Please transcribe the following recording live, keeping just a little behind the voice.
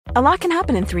A lot can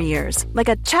happen in 3 years, like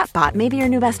a chatbot may be your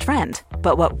new best friend.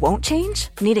 But what won't change?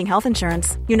 Needing health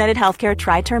insurance. United Healthcare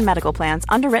Tri-Term Medical Plans,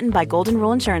 underwritten by Golden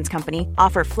Rule Insurance Company,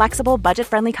 offer flexible,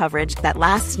 budget-friendly coverage that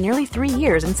lasts nearly 3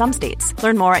 years in some states.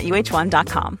 Learn more at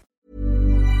uh1.com.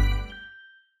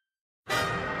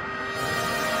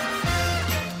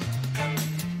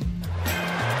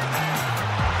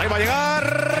 Ahí va a llegar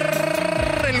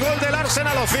el gol del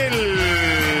Arsenal.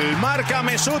 Özil. Marca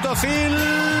Mesut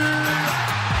Özil.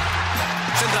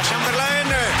 Centra Chamberlain.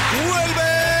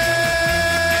 ¡Vuelve!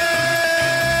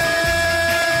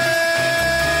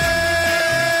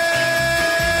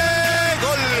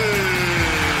 ¡Gol!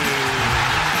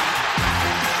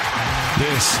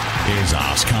 This is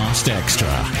Arsecast Extra.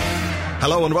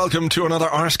 Hello and welcome to another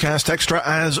Arsecast Extra,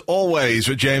 as always,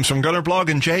 with James from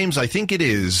Gunnerblog. And James, I think it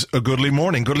is a goodly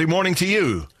morning. Goodly morning to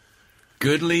you.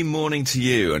 Goodly morning to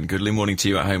you, and goodly morning to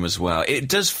you at home as well. It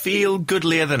does feel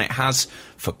goodlier than it has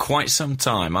for quite some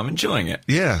time. I'm enjoying it.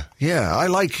 Yeah. I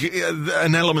like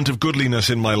an element of goodliness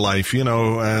in my life, you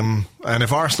know, and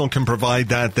if Arsenal can provide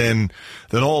that, then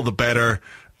all the better.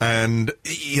 And,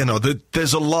 you know,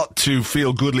 there's a lot to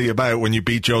feel goodly about when you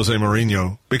beat Jose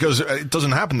Mourinho, because it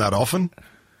doesn't happen that often.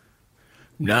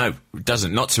 No, it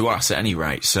doesn't. Not to us, at any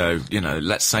rate. So, you know,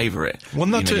 let's savour it. Well,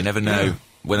 you never know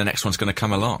when the next one's going to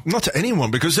come along. Not to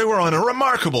anyone, because they were on a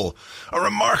remarkable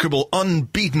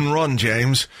unbeaten run,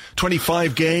 James.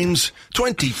 25 games.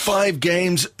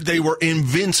 They were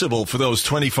invincible for those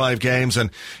 25 games,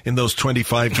 and in those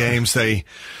 25 games, they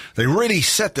really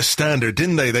set the standard,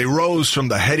 didn't they? They rose from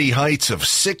the heady heights of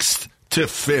 6th to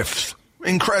 5th.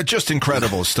 Just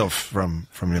incredible stuff from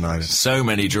United. So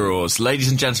many draws.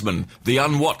 Ladies and gentlemen, the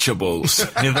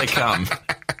unwatchables. Here they come.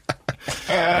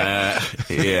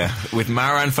 With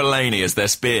Marouane Fellaini as their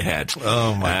spearhead.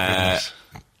 Oh my goodness.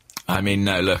 I mean,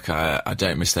 no, look, I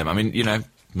don't miss them. I mean, you know,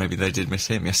 maybe they did miss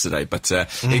him yesterday, but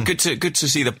good to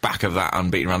see the back of that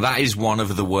unbeaten run. That is one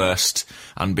of the worst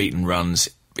unbeaten runs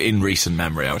in recent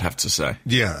memory, I would have to say.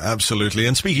 Yeah, absolutely.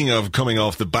 And speaking of coming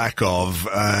off the back of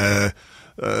the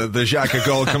Xhaka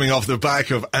goal coming off the back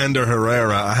of Ander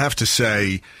Herrera, I have to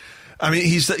say, I mean,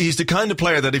 he's the kind of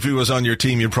player that if he was on your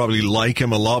team, you'd probably like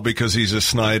him a lot, because he's a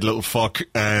snide little fuck,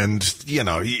 and, you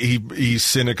know, he's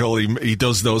cynical, he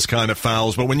does those kind of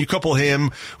fouls. But when you couple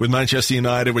him with Manchester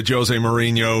United, with Jose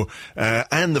Mourinho,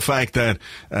 and the fact that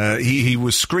he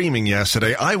was screaming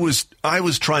yesterday, I was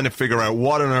trying to figure out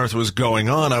what on earth was going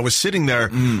on. I was sitting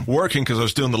there working, because I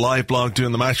was doing the live blog,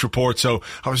 doing the match report, so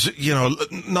I was, you know,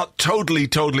 not totally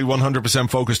 100%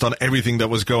 focused on everything that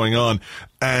was going on,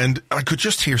 and I could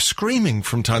just hear screaming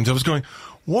from times. I was going,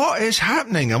 what is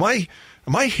happening? Am I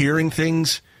hearing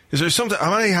things? Is there something?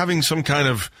 Am I having some kind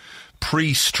of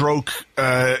pre-stroke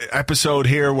episode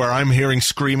here where I'm hearing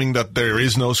screaming that there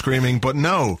is no screaming? But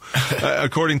no,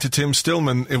 according to Tim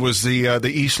Stillman, it was the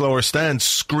East Lower Stand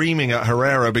screaming at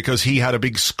Herrera because he had a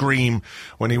big scream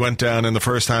when he went down in the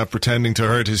first half, pretending to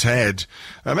hurt his head.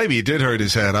 Maybe he did hurt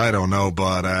his head, I don't know,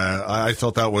 but I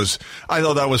thought that was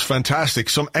fantastic.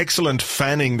 Some excellent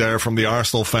fanning there from the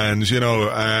Arsenal fans, you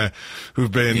know,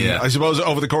 who've been, I suppose,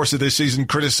 over the course of this season,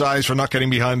 criticised for not getting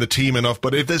behind the team enough.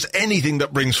 But if there's anything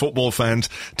that brings football fans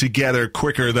together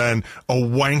quicker than a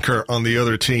wanker on the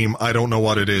other team, I don't know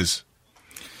what it is.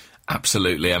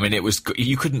 Absolutely. I mean,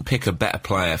 you couldn't pick a better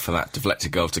player for that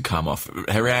deflected goal to come off.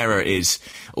 Herrera is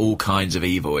all kinds of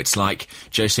evil. It's like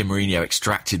Jose Mourinho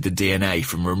extracted the DNA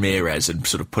from Ramirez and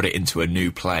sort of put it into a new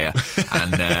player.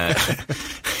 And,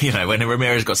 you know, when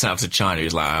Ramirez got sent out to China, he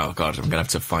was like, oh, God, I'm going to have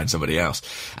to find somebody else.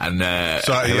 And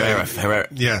Herrera...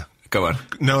 Yeah. Go on.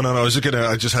 No. I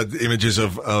just had images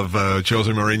of Jose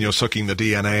Mourinho sucking the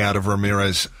DNA out of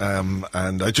Ramirez, and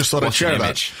I just thought I'd share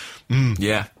that.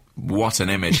 Yeah. What an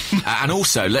image. And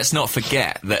also, let's not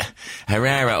forget that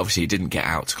Herrera obviously didn't get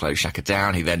out to close Xhaka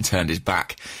down. He then turned his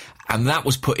back. And that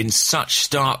was put in such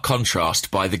stark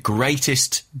contrast by the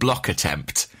greatest block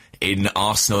attempt in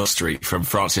Arsenal Street from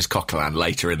Francis Coquelin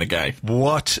later in the game.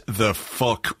 What the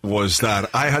fuck was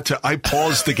that? I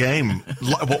paused the game.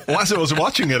 As I was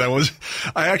watching it,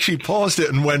 I actually paused it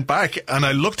and went back and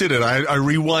I looked at it. I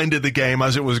rewinded the game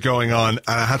as it was going on,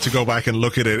 and I had to go back and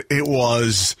look at it. It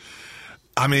was,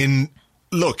 I mean,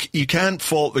 look, you can't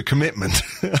fault the commitment,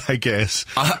 I guess.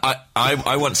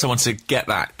 I want someone to get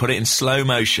that, put it in slow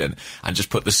motion, and just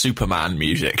put the Superman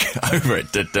music over it.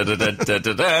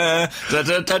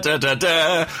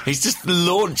 He just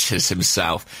launches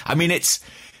himself. I mean, it's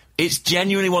It's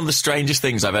genuinely one of the strangest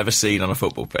things I've ever seen on a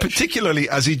football pitch. Particularly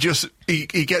as he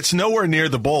gets nowhere near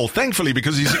the ball, thankfully,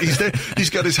 because he's there,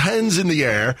 he's got his hands in the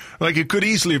air. Like, it could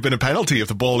easily have been a penalty if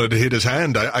the ball had hit his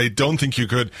hand. I don't think you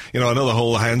could, I know the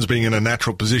whole hands being in a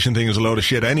natural position thing is a load of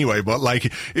shit anyway, but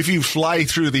like, if you fly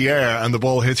through the air and the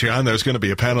ball hits your hand, there's going to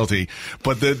be a penalty.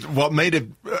 But what made it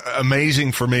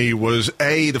amazing for me was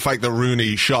A, the fact that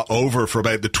Rooney shot over for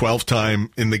about the 12th time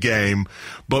in the game,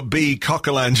 but B,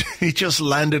 Coquelin, he just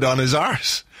landed on his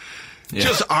arse. Yeah.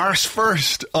 Just arse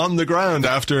first on the ground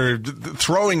after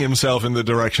throwing himself in the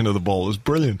direction of the ball. It was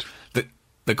brilliant.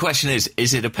 The question is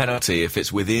it a penalty if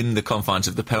it's within the confines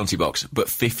of the penalty box, but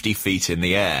 50 feet in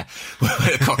the air, with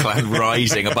Coquelin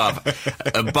rising above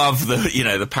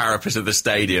the parapet of the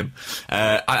stadium?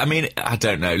 I mean, I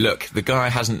don't know. Look, the guy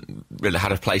hasn't really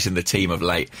had a place in the team of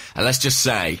late, and let's just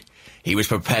say he was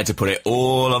prepared to put it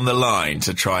all on the line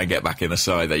to try and get back in the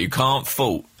side there. You can't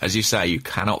fault, as you say, you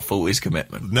cannot fault his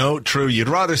commitment. No, true. You'd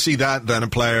rather see that than a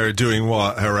player doing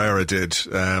what Herrera did.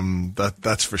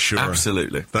 That's for sure.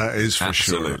 Absolutely. That is for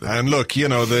sure. And look,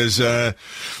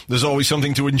 there's always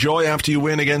something to enjoy after you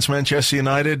win against Manchester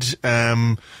United.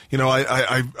 I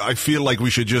feel like we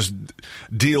should just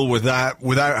deal with that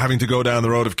without having to go down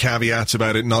the road of caveats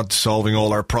about it not solving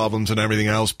all our problems and everything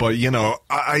else. But,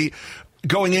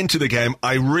 going into the game,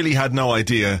 I really had no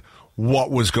idea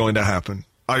what was going to happen.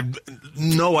 I've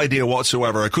no idea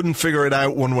whatsoever. I couldn't figure it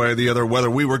out one way or the other, whether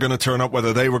we were going to turn up,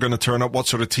 whether they were going to turn up, what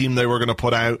sort of team they were going to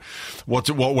put out, what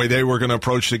way they were going to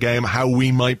approach the game, how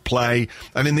we might play.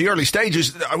 And in the early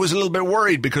stages, I was a little bit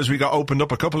worried because we got opened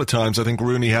up a couple of times. I think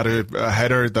Rooney had a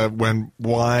header that went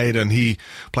wide, and he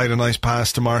played a nice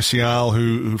pass to Martial,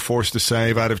 who forced a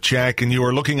save out of check. And you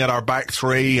were looking at our back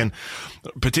three, and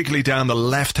particularly down the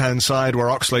left-hand side or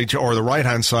the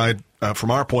right-hand side,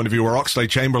 from our point of view, where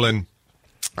Oxlade-Chamberlain,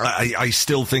 I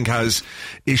still think has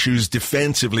issues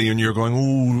defensively, and you're going,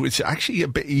 ooh, it's actually a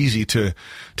bit easy to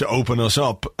open us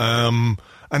up. And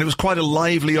it was quite a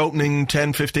lively opening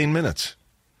 10-15 minutes.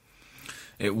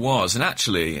 It was, and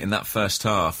actually, in that first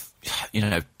half,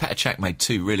 Petr Cech made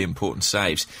two really important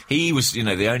saves. He was,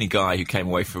 the only guy who came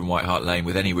away from White Hart Lane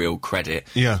with any real credit.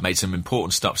 Yeah. Made some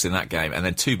important stops in that game, and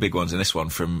then two big ones in this one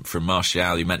from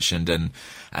Martial, you mentioned, and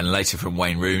later from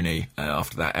Wayne Rooney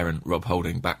after that errant Rob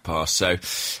Holding back pass. So,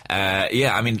 that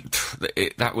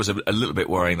was a little bit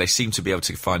worrying. They seemed to be able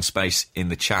to find space in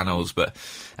the channels, but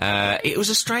it was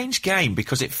a strange game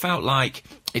because it felt like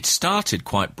it started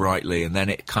quite brightly, and then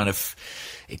it kind of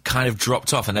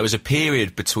dropped off, and there was a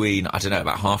period between,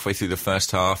 about halfway through the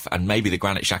first half and maybe the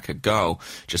Granit Xhaka goal,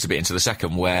 just a bit into the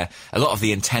second, where a lot of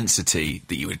the intensity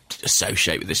that you would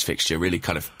associate with this fixture really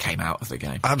kind of came out of the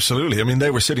game. Absolutely. I mean,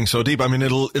 they were sitting so deep. I mean,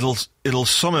 it'll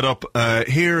sum it up.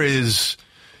 Here is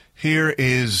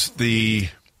the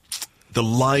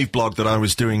live blog that I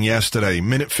was doing yesterday.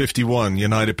 Minute 51,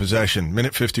 United possession.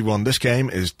 Minute 51. This game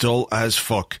is dull as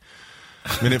fuck.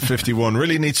 Minute 51.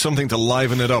 Really needs something to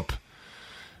liven it up.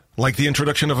 Like the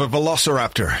introduction of a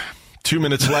velociraptor. 2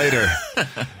 minutes later,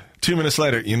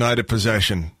 United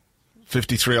possession.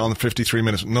 53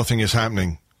 minutes, nothing is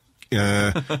happening.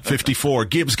 54,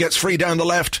 Gibbs gets free down the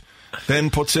left, then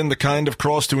puts in the kind of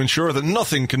cross to ensure that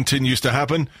nothing continues to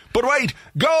happen. But wait,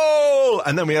 goal!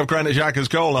 And then we have Granit Xhaka's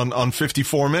goal on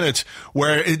 54 minutes,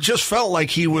 where it just felt like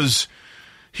he was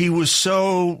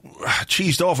so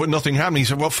cheesed off with nothing happening. He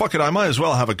said, well, fuck it, I might as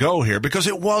well have a go here, because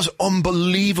it was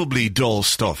unbelievably dull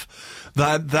stuff.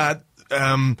 That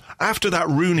after that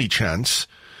Rooney chance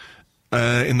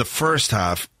in the first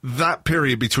half, that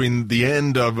period between the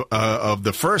end of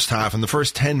the first half and the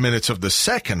first 10 minutes of the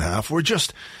second half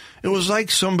it was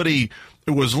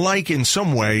like in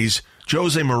some ways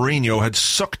Jose Mourinho had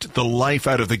sucked the life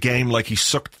out of the game like he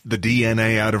sucked the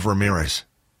DNA out of Ramirez.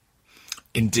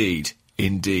 Indeed,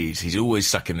 he's always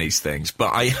sucking these things.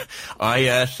 But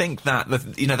I think that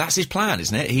that's his plan,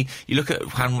 isn't it? You look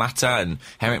at Juan Mata and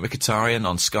Henrik Mkhitaryan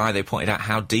on Sky. They pointed out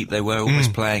how deep they were,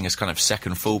 almost playing as kind of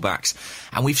second fullbacks.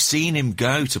 And we've seen him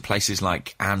go to places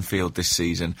like Anfield this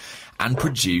season and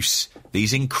produce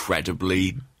these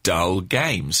incredibly dull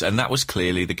games, and that was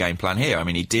clearly the game plan here. I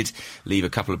mean, he did leave a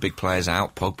couple of big players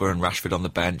out, Pogba and Rashford on the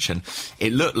bench, and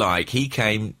it looked like he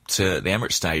came to the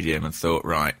Emirates Stadium and thought,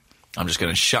 right, I'm just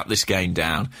going to shut this game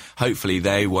down. Hopefully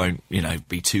they won't,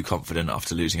 be too confident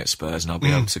after losing at Spurs, and I'll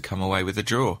be able to come away with a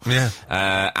draw. Yeah.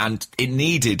 And it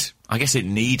needed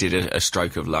a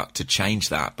stroke of luck to change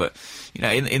that. But,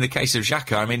 in the case of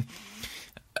Xhaka, I mean,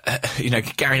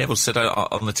 Gary Neville said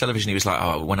on the television, he was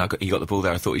like, when he got the ball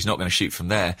there, I thought he's not going to shoot from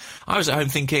there. I was at home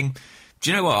thinking, Do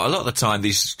you know what? A lot of the time,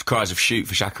 these cries of shoot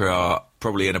for Xhaka are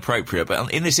probably inappropriate,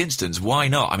 but in this instance, why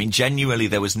not? I mean, genuinely,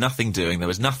 there was nothing doing. There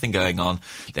was nothing going on.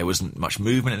 There wasn't much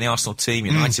movement in the Arsenal team.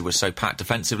 United was so packed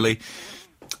defensively.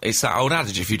 It's that old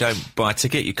adage, if you don't buy a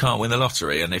ticket, you can't win the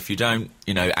lottery. And if you don't,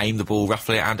 aim the ball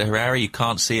roughly at Ander Herrera, you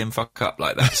can't see him fuck up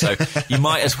like that. So you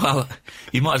might as well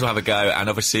have a go. And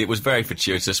obviously, it was very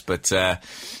fortuitous, but...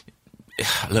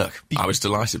 Look, I was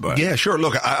delighted by it. Yeah, sure.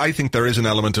 Look, I think there is an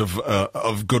element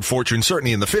of good fortune,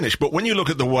 certainly in the finish. But when you look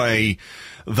at the way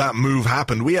that move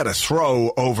happened, we had a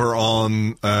throw over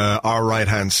on our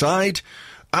right-hand side.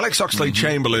 Alex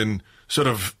Oxlade-Chamberlain sort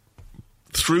of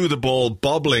threw the ball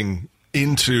bobbling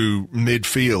into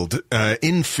midfield.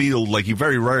 Infield, like you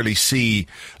very rarely see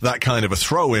that kind of a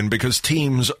throw-in because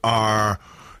teams are...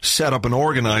 set up and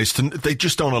organised, and they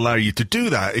just don't allow you to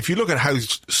do that. If you look at how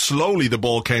slowly the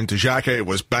ball came to Xhaka, it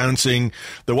was bouncing.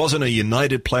 There wasn't a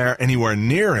United player anywhere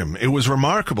near him. It was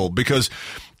remarkable because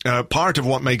part of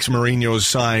what makes Mourinho's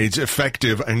sides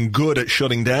effective and good at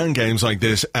shutting down games like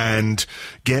this and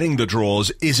getting the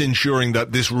draws is ensuring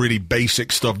that this really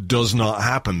basic stuff does not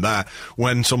happen. That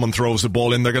when someone throws the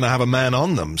ball in, they're going to have a man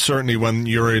on them, certainly when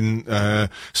you're in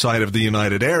side of the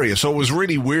United area. So it was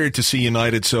really weird to see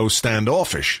United so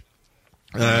standoffish.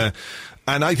 And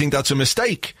I think that's a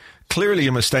mistake. Clearly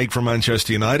a mistake for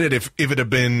Manchester United. If it had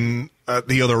been at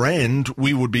the other end,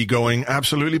 we would be going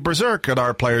absolutely berserk at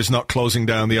our players not closing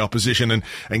down the opposition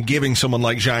and giving someone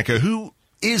like Xhaka, who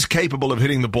is capable of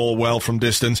hitting the ball well from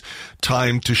distance,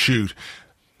 time to shoot.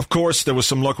 Of course, there was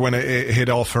some luck when it hit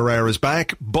off Herrera's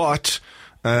back, but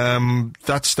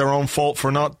that's their own fault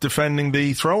for not defending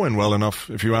the throw-in well enough,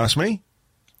 if you ask me.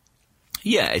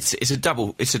 Yeah, it's a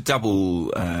double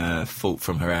fault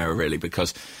from Herrera, really,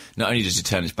 because not only does he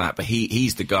turn his back, but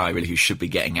he's the guy really who should be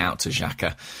getting out to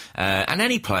Xhaka, and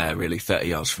any player really 30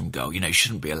 yards from goal.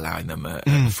 Shouldn't be allowing them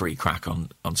a free crack on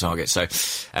target. So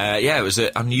it was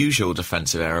an unusual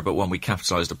defensive error, but one we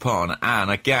capitalised upon. And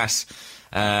I guess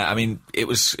it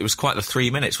was quite the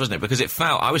 3 minutes, wasn't it? Because it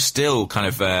felt I was still kind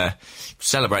of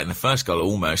celebrating the first goal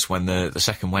almost when the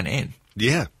second went in.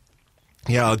 Yeah,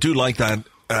 I do like that.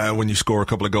 When you score a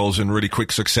couple of goals in really quick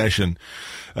succession.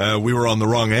 We were on the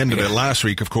wrong end of it last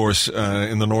week, of course,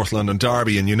 in the North London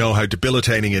derby, and you know how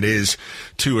debilitating it is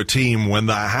to a team when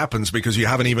that happens because you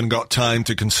haven't even got time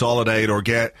to consolidate or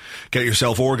get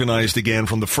yourself organised again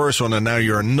from the first one, and now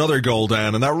you're another goal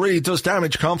down, and that really does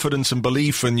damage confidence and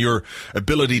belief in your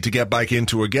ability to get back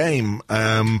into a game.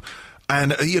 And,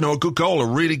 a good goal, a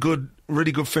really good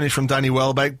finish from Danny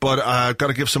Welbeck, but I've got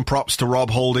to give some props to Rob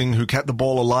Holding, who kept the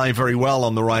ball alive very well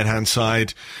on the right-hand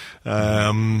side. He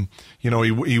won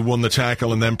the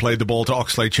tackle and then played the ball to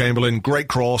Oxlade-Chamberlain. Great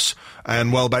cross,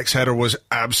 and Welbeck's header was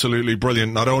absolutely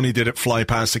brilliant. Not only did it fly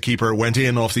past the keeper, it went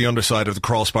in off the underside of the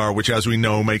crossbar, which, as we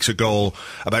know, makes a goal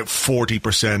about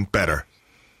 40% better.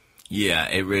 Yeah,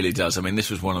 it really does. I mean, this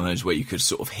was one of those where you could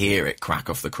sort of hear it crack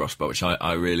off the crossbar, which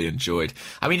I really enjoyed.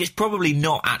 I mean, it's probably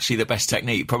not actually the best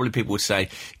technique. Probably people would say,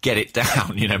 get it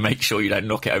down, make sure you don't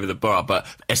knock it over the bar. But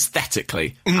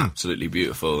aesthetically, absolutely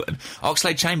beautiful. And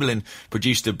Oxlade-Chamberlain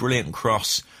produced a brilliant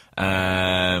cross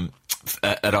at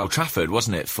Old Trafford,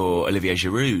 wasn't it, for Olivier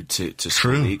Giroud to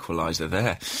score the equaliser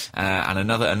there. And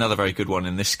another very good one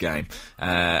in this game.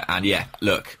 And yeah,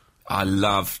 look, I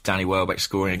love Danny Welbeck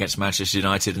scoring against Manchester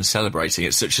United and celebrating.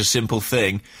 It's such a simple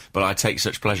thing, but I take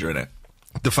such pleasure in it.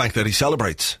 The fact that he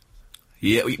celebrates.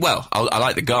 Yeah, well, I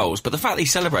like the goals, but the fact that he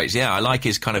celebrates, I like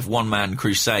his kind of one-man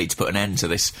crusade to put an end to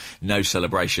this no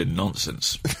celebration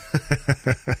nonsense.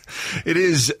 It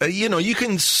is, you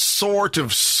can sort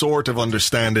of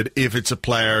understand it if it's a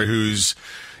player who's,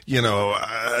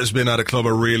 has been at a club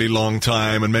a really long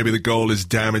time and maybe the goal is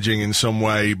damaging in some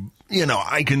way.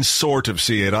 I can sort of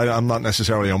see it. I'm not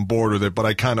necessarily on board with it, but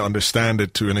I kind of understand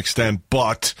it to an extent.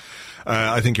 But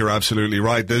I think you're absolutely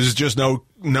right. There's just no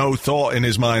thought in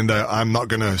his mind that I'm not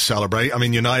going to celebrate. I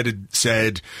mean, United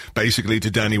said basically to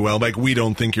Danny Welbeck, we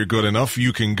don't think you're good enough.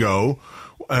 You can go.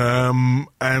 And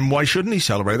why shouldn't he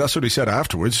celebrate? That's what he said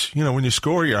afterwards. When you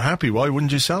score, you're happy. Why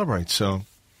wouldn't you celebrate? So...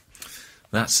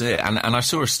 That's it. And I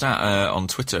saw a stat on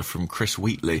Twitter from Chris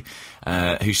Wheatley,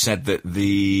 who said that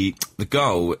the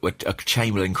goal, a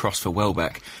Chamberlain cross for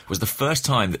Welbeck, was the first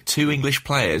time that two English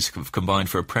players have combined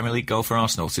for a Premier League goal for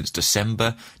Arsenal since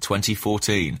December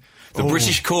 2014. The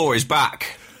British core is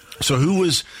back. So who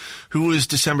was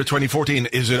December 2014?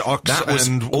 Is it Ox that was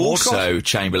and also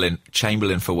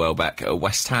Chamberlain for Welbeck at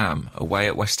West Ham, away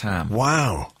at West Ham.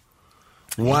 Wow.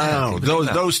 Wow,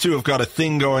 those two have got a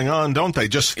thing going on, don't they?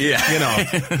 Just,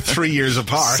 3 years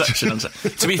apart.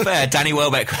 To be fair, Danny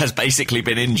Welbeck has basically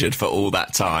been injured for all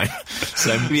that time.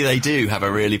 So maybe they do have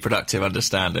a really productive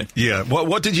understanding. Yeah.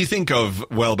 What did you think of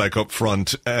Welbeck up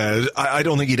front? I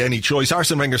don't think he'd any choice.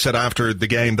 Arsene Wenger said after the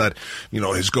game that,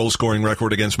 his goal-scoring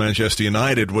record against Manchester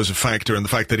United was a factor, and the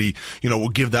fact that he,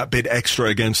 would give that bit extra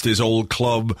against his old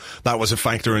club, that was a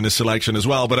factor in his selection as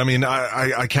well. But, I mean,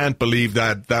 I can't believe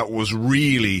that was really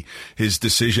his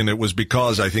decision. It was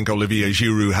because I think Olivier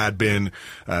Giroud had been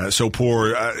so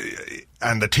poor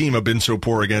and the team had been so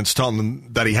poor against Tottenham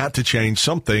that he had to change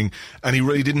something, and he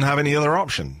really didn't have any other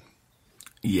option.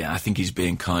 Yeah, I think he's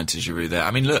being kind to Giroud there.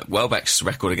 I mean, look, Welbeck's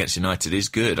record against United is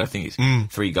good. I think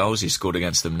it's 3 goals he's scored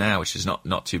against them now, which is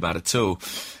not too bad at all.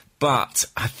 But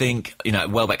I think,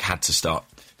 Welbeck had to start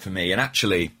for me. And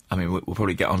actually, I mean, we'll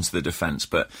probably get onto the defence,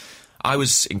 but I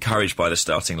was encouraged by the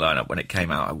starting lineup when it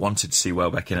came out. I wanted to see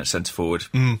Welbeck in at centre-forward.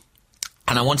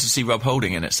 And I wanted to see Rob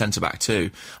Holding in at centre-back too.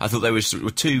 I thought there were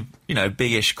two,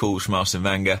 big-ish calls from Arsene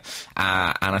Wenger,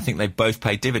 and I think they both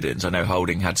paid dividends. I know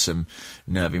Holding had some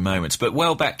nervy moments, but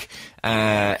Welbeck,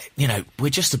 we're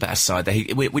just a better side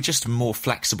there. We're just more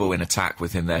flexible in attack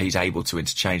with him there. He's able to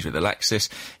interchange with Alexis.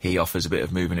 He offers a bit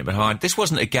of movement in behind. This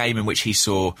wasn't a game in which he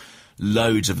saw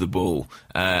loads of the ball,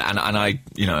 and I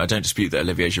don't dispute that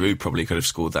Olivier Giroud probably could have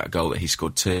scored that goal that he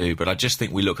scored too, but I just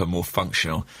think we look a more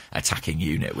functional attacking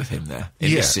unit with him there in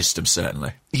this system,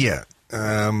 certainly. Yeah.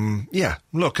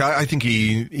 Look, I think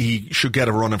he should get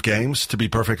a run of games, to be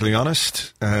perfectly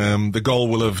honest. The goal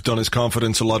will have done his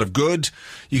confidence a lot of good.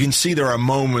 You can see there are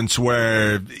moments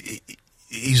where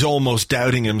he's almost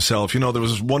doubting himself. There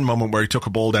was one moment where he took a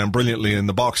ball down brilliantly in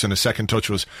the box and his second touch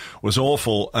was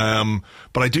awful.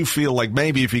 But I do feel like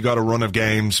maybe if he got a run of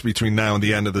games between now and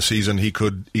the end of the season, he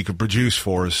could produce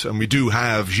for us. And we do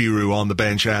have Giroud on the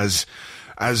bench as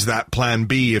that plan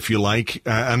B, if you like,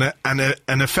 and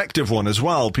an effective one as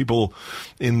well. People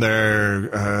in their,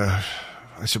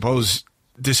 I suppose,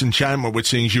 disenchantment with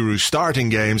seeing Giroud starting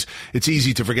games, it's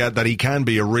easy to forget that he can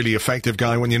be a really effective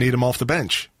guy when you need him off the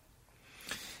bench.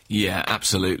 Yeah,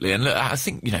 absolutely. And look, I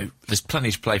think, there's plenty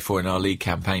to play for in our league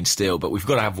campaign still, but we've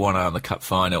got to have one eye on the cup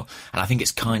final. And I think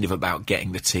it's kind of about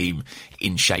getting the team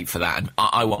in shape for that. And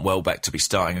I want Welbeck to be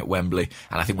starting at Wembley,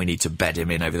 and I think we need to bed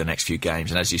him in over the next few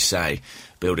games. And as you say,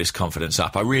 build his confidence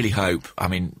up. I really hope,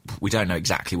 we don't know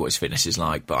exactly what his fitness is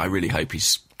like, but I really hope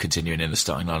he's continuing in the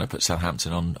starting lineup at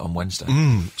Southampton on Wednesday.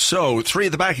 So, 3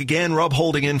 at the back again, Rob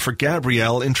Holding in for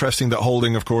Gabriel. Interesting that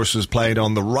Holding, of course, has played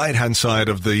on the right-hand side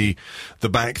of the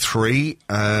back 3.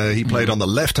 He played on the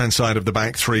left-hand side of the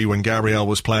back 3 when Gabriel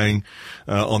was playing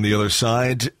on the other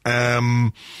side.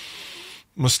 Mustafi,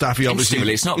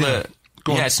 obviously... It's not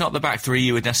it's not the back 3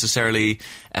 you would necessarily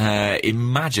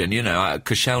imagine,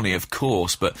 Koscielny, of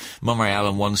course, but Monreal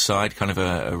on one side, kind of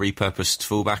a repurposed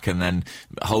fullback, and then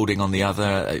Holding on the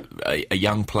other, a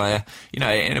young player. In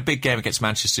a big game against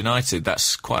Manchester United,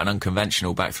 that's quite an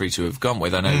unconventional back 3 to have gone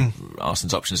with. I know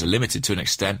Arsenal's options are limited to an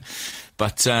extent,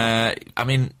 but,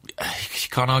 you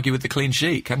can't argue with the clean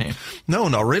sheet, can you? No,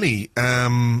 not really.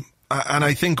 And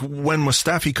I think when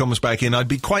Mustafi comes back in, I'd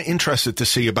be quite interested to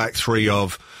see a back 3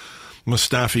 of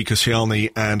Mustafi, Koscielny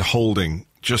and Holding,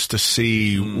 just to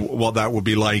see what that would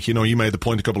be like. You made the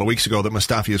point a couple of weeks ago that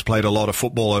Mustafi has played a lot of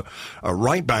football at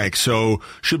right back, so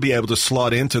should be able to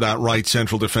slot into that right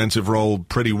central defensive role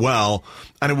pretty well,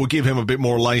 and it will give him a bit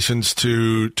more license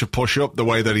to push up the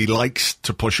way that he likes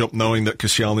to push up, knowing that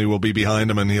Koscielny will be behind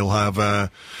him and he'll have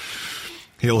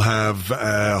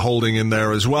Holding in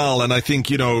there as well. And I think,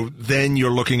 then you're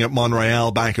looking at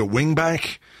Monreal back at wing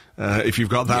back. If you've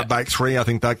got that back 3, I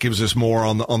think that gives us more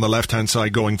on the left-hand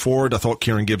side going forward. I thought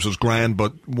Kieran Gibbs was grand,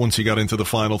 but once he got into the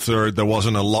final third, there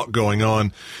wasn't a lot going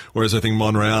on, whereas I think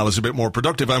Monreal is a bit more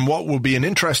productive. And what will be an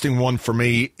interesting one for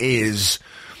me is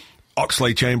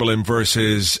Oxlade-Chamberlain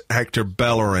versus Hector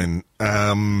Bellerin.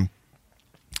 I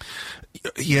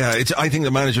think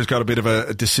the manager's got a bit of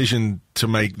a decision to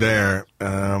make there.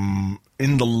 In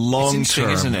the long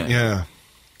term, isn't it? Yeah.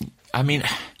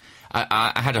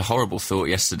 I had a horrible thought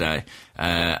yesterday,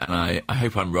 and I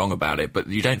hope I'm wrong about it, but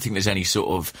you don't think there's any sort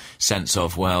of sense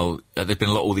of, there's been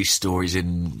all these stories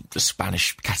in the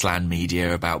Spanish Catalan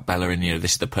media about Bellerin,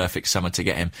 this is the perfect summer to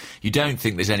get him. You don't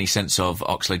think there's any sense of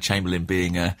Oxlade-Chamberlain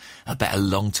being a better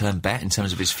long-term bet in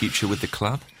terms of his future with the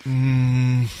club?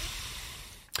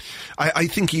 I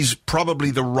think he's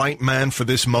probably the right man for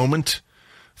this moment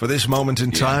for this moment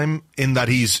in time, in that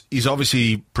he's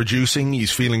obviously producing,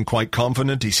 he's feeling quite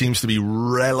confident, he seems to be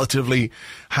relatively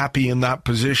happy in that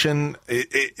position.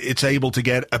 It's able to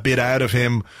get a bit out of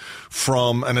him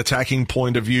from an attacking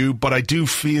point of view, but I do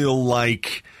feel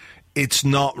like it's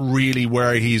not really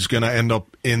where he's going to end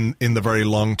up in the very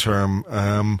long term.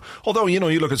 Although, you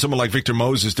look at someone like Victor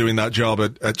Moses doing that job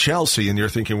at Chelsea, and you're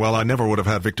thinking, well, I never would have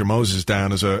had Victor Moses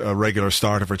down as a regular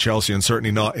starter for Chelsea, and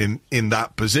certainly not in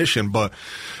that position. But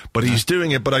he's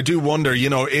doing it. But I do wonder,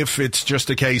 if it's just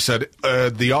a case that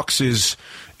the Ox is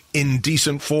in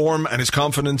decent form and his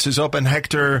confidence is up, and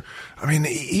Hector, I mean,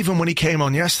 even when he came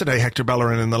on yesterday, Hector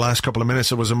Bellerin, in the last couple of minutes,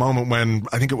 there was a moment when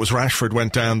I think it was Rashford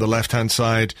went down the left-hand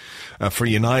side for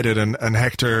United, and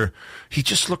Hector, he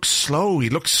just looks slow, he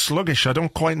looks sluggish. I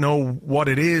don't quite know what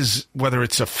it is, whether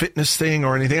it's a fitness thing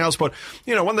or anything else, but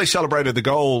when they celebrated the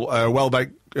goal,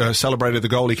 Welbeck celebrated the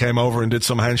goal, he came over and did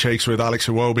some handshakes with Alex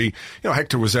Iwobi.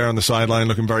 Hector was there on the sideline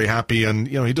looking very happy, and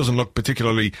he doesn't look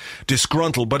particularly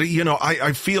disgruntled, but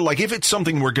I feel like if it's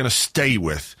something we're going to stay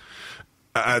with,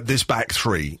 this back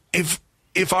three, if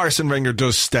Arsene Wenger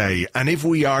does stay, and if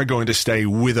we are going to stay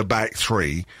with a back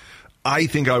three, I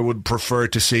think I would prefer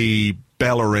to see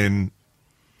Bellerin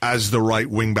as the right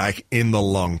wing back in the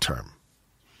long term.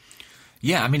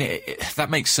 Yeah, I mean,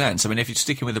 that makes sense. I mean, if you're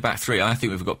sticking with the back three, I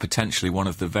think we've got potentially one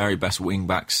of the very best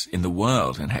wing-backs in the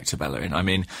world in Hector Bellerin. I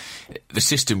mean, the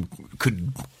system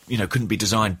couldn't be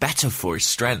designed better for his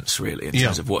strengths, really, in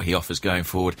terms of what he offers going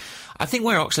forward. I think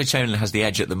where Oxlade-Chamberlain has the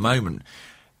edge at the moment,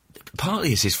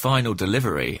 partly is his final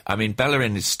delivery. I mean,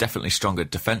 Bellerin is definitely stronger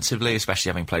defensively,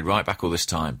 especially having played right-back all this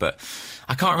time, but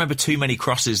I can't remember too many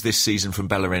crosses this season from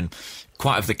Bellerin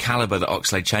quite of the calibre that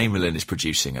Oxlade-Chamberlain is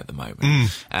producing at the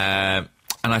moment.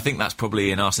 And I think that's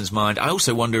probably in Arsene's mind. I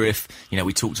also wonder if,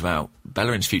 we talked about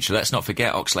Bellerin's future. Let's not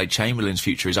forget Oxlade-Chamberlain's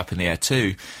future is up in the air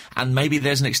too. And maybe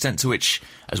there's an extent to which,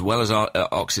 as well as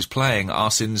Ox is playing,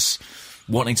 Arsene's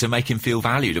wanting to make him feel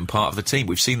valued and part of the team.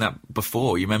 We've seen that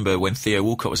before. You remember when Theo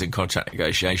Walcott was in contract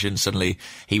negotiations, suddenly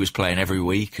he was playing every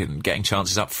week and getting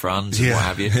chances up front and what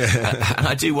have you. And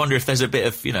I do wonder if there's a bit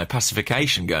of,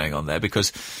 pacification going on there,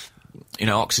 because,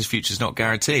 Ox's future's not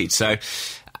guaranteed. So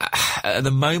at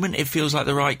the moment, it feels like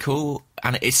the right call,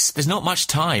 and there's not much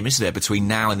time, is there, between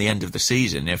now and the end of the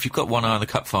season? If you've got one eye on the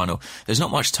cup final, there's not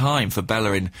much time for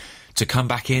Bellerin to come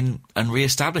back in and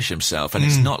re-establish himself, and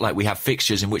it's not like we have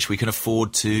fixtures in which we can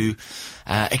afford to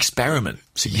experiment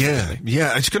significantly.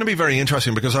 Yeah, it's going to be very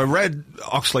interesting, because I read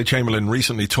Oxlade-Chamberlain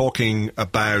recently talking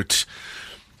about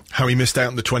how he missed out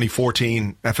in the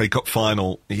 2014 FA Cup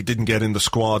final. He didn't get in the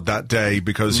squad that day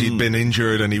because he'd been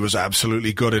injured, and he was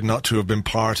absolutely gutted not to have been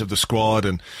part of the squad,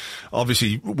 and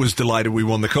obviously was delighted we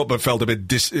won the cup, but felt a bit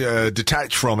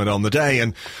detached from it on the day.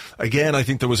 And again, I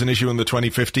think there was an issue in the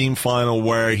 2015 final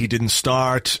where he didn't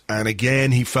start, and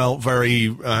again he felt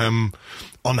very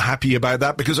unhappy about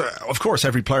that, because of course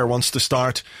every player wants to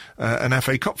start an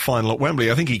FA Cup final at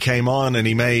Wembley. I think he came on and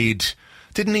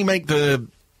didn't he make the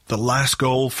last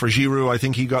goal for Giroud? I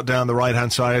think he got down the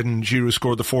right-hand side and Giroud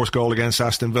scored the fourth goal against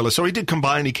Aston Villa. So he did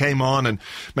combine, he came on and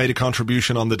made a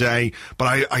contribution on the day.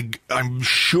 But I'm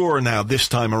sure now, this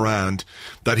time around,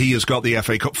 that he has got the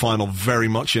FA Cup final very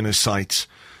much in his sights.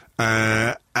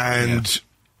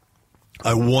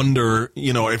 I wonder,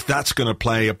 if that's going to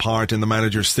play a part in the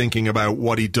manager's thinking about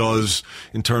what he does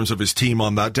in terms of his team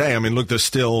on that day. I mean, look, there's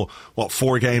still,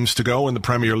 4 games to go in the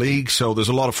Premier League, so there's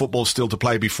a lot of football still to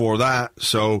play before that.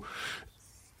 So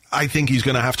I think he's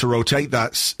going to have to rotate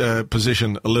that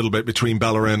position a little bit between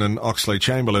Bellerin and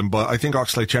Oxlade-Chamberlain, but I think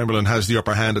Oxlade-Chamberlain has the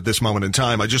upper hand at this moment in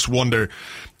time. I just wonder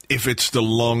if it's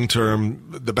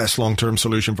the best long-term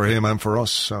solution for him and for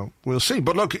us. So we'll see.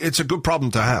 But look, it's a good problem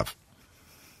to have.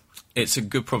 It's a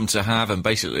good problem to have, and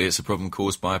basically it's a problem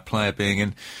caused by a player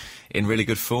being in really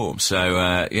good form. So,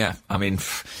 I mean,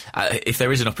 if there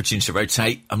is an opportunity to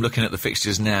rotate, I'm looking at the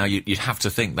fixtures now, you'd have to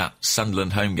think that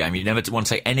Sunderland home game, you never want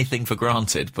to take anything for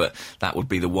granted, but that would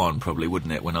be the one, probably,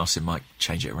 wouldn't it, when Arsene might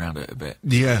change it around a bit.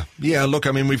 Yeah, look,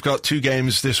 I mean, we've got 2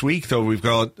 games this week, though. We've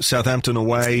got Southampton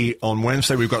away on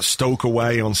Wednesday, we've got Stoke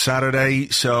away on Saturday,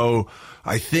 so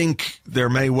I think there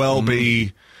may well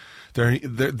be...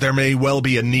 There may well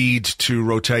be a need to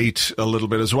rotate a little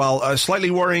bit as well.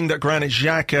 Slightly worrying that Granit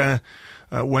Xhaka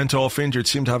went off injured,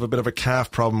 seemed to have a bit of a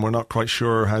calf problem. We're not quite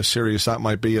sure how serious that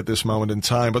might be at this moment in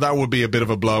time, but that would be a bit of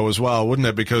a blow as well, wouldn't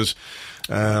it? Because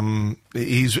I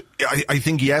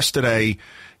think yesterday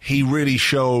he really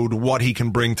showed what he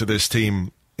can bring to this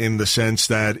team, in the sense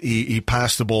that he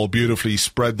passed the ball beautifully,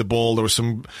 spread the ball.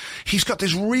 He's got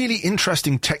this really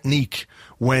interesting technique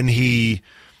when he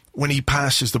when he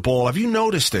passes the ball. Have you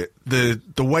noticed it? The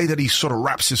way that he sort of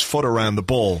wraps his foot around the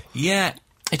ball. Yeah.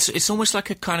 It's almost like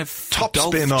a kind of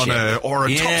topspin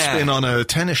topspin on a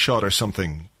tennis shot or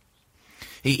something.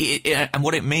 And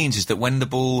what it means is that when the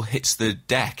ball hits the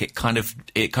deck, it kind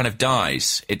of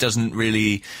dies. It doesn't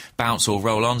really bounce or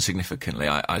roll on significantly.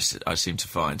 I seem to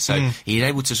find. So he's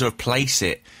able to sort of place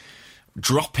it,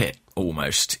 drop it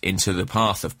almost into the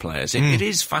path of players. It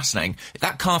is fascinating.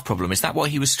 That calf problem, is that what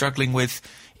he was struggling with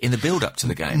in the build-up to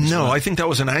the game? No, I think that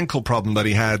was an ankle problem that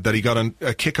he had, that he got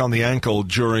a kick on the ankle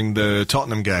during the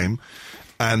Tottenham game,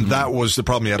 and that was the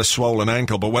problem. He had a swollen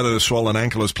ankle, but whether the swollen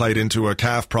ankle has played into a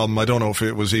calf problem, I don't know if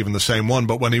it was even the same one,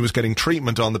 but when he was getting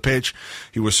treatment on the pitch,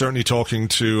 he was certainly talking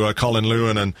to Colin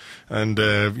Lewin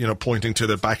and pointing to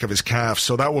the back of his calf,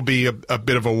 so that would be a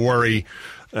bit of a worry,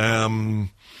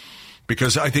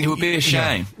 because I think... It would be a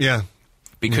shame. Yeah.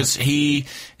 Because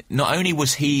not only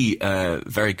was he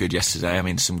very good yesterday, I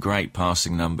mean, some great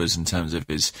passing numbers in terms of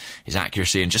his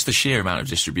accuracy and just the sheer amount of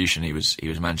distribution he was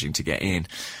managing to get in.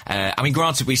 I mean,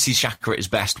 granted, we see Xhaka at his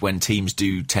best when teams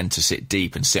do tend to sit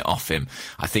deep and sit off him.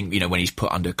 I think, when he's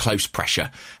put under close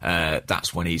pressure,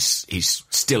 that's when he's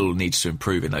still needs to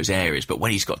improve in those areas. But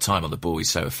when he's got time on the ball, he's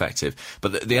so effective.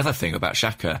 But the other thing about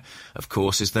Xhaka, of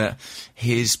course, is that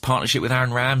his partnership with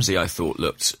Aaron Ramsey, I thought,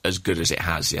 looked as good as it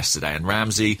has yesterday. And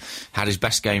Ramsey had his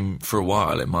best game for a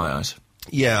while in my eyes.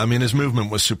 Yeah, I mean, his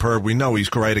movement was superb. We know he's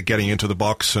great at getting into the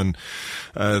box, and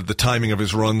the timing of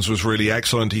his runs was really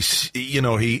excellent. He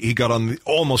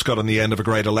almost got on the end of a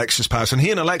great Alexis pass, and he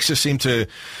and Alexis seemed to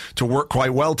work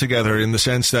quite well together, in the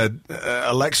sense that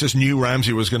Alexis knew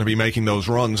Ramsey was going to be making those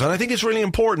runs. And I think it's really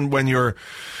important when you're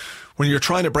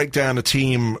trying to break down a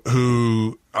team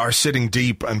who are sitting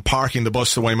deep and parking the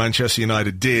bus the way Manchester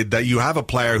United did, that you have a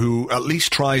player who at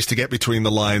least tries to get between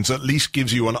the lines, at least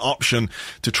gives you an option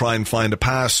to try and find a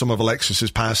pass. Some of Alexis's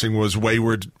passing was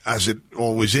wayward, as it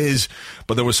always is,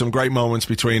 but there was some great moments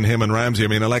between him and Ramsey. I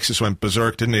mean, Alexis went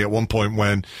berserk, didn't he, at one point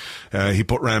when he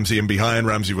put Ramsey in behind.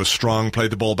 Ramsey was strong,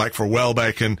 played the ball back for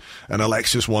Welbeck, and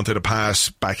Alexis wanted a pass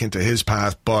back into his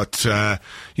path, but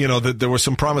there were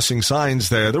some promising signs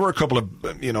there. There were a couple of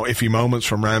iffy moments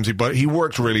from Ramsey, but he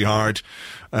worked really hard,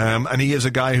 and he is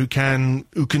a guy who can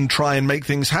try and make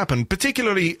things happen.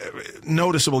 Particularly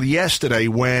noticeable yesterday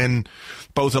when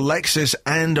both Alexis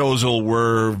and Ozil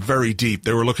were very deep.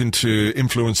 They were looking to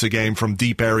influence the game from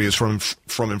deep areas, from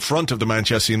in front of the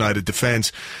Manchester United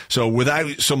defence. So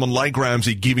without someone like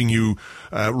Ramsey giving you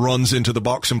runs into the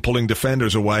box and pulling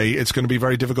defenders away, it's going to be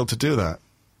very difficult to do that.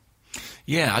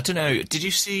 Yeah, I don't know. Did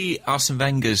you see Arsene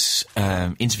Wenger's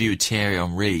interview with Thierry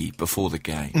Henry before the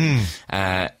game?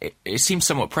 It seems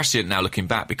somewhat prescient now looking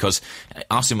back, because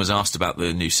Arsene was asked about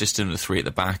the new system, the three at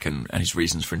the back, and his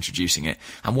reasons for introducing it.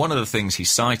 And one of the things he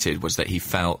cited was that he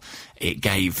felt it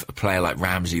gave a player like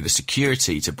Ramsey the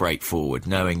security to break forward,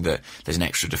 knowing that there's an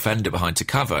extra defender behind to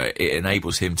cover. It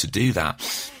enables him to do that.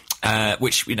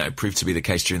 Which, proved to be the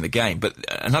case during the game. But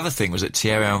another thing was that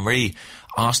Thierry Henry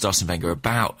asked Arsene Wenger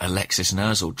about Alexis and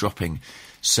Ozil dropping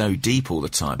so deep all the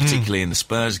time, particularly in the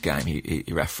Spurs game he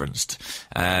referenced.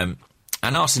 And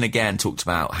Arsene again talked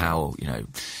about how,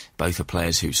 both are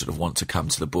players who sort of want to come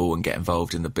to the ball and get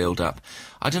involved in the build-up.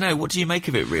 I don't know, what do you make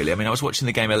of it, really? I mean, I was watching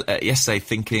the game yesterday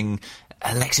thinking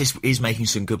Alexis is making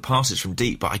some good passes from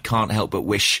deep, but I can't help but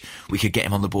wish we could get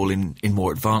him on the ball in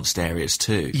more advanced areas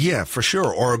too. Yeah, for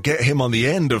sure. Or get him on the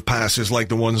end of passes like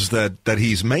the ones that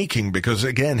he's making, because,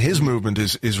 again, his movement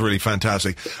is really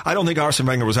fantastic. I don't think Arsene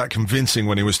Wenger was that convincing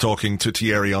when he was talking to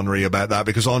Thierry Henry about that,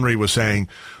 because Henry was saying,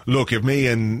 look, if me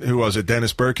and, who was it,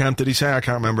 Dennis Bergkamp, did he say? I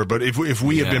can't remember. But if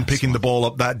we had been picking the ball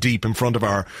up that deep in front of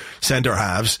our centre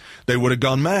halves, they would have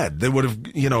gone mad. They would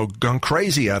have, gone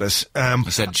crazy at us. I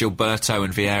said Gilberto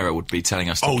and Vieira would be telling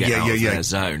us to get out of their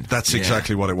zone. That's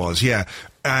exactly what it was, yeah.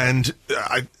 And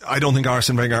I don't think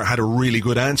Arsene Wenger had a really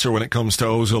good answer when it comes to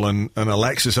Ozil and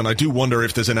Alexis, and I do wonder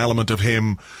if there's an element of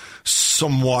him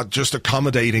somewhat just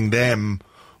accommodating them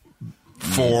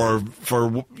for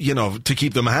to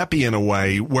keep them happy in a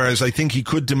way, whereas I think he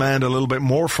could demand a little bit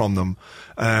more from them.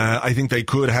 I think they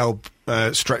could help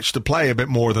stretch the play a bit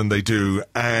more than they do,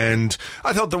 and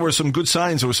I thought there were some good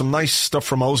signs. There was some nice stuff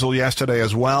from Ozil yesterday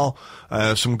as well,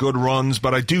 some good runs,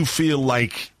 but I do feel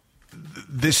like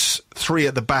this three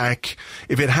at the back,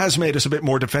 if it has made us a bit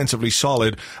more defensively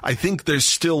solid, I think there's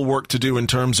still work to do in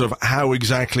terms of how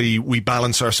exactly we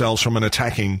balance ourselves from an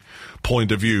attacking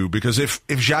point of view. Because if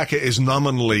Xhaka is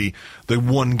nominally the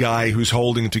one guy who's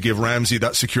holding to give Ramsey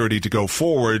that security to go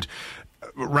forward,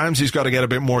 Ramsey's got to get a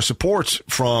bit more support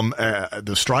from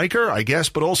the striker, I guess,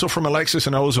 but also from Alexis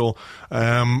and Ozil,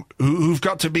 who've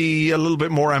got to be a little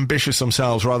bit more ambitious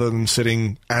themselves rather than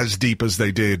sitting as deep as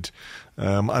they did.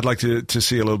 I'd like to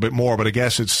see a little bit more, but I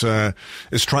guess it's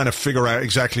trying to figure out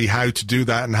exactly how to do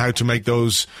that and how to make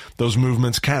those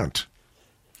movements count.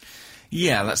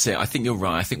 Yeah, that's it. I think you're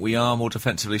right. I think we are more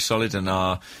defensively solid, and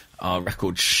our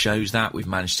record shows that. We've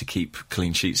managed to keep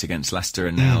clean sheets against Leicester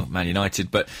and now Man United.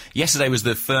 But yesterday was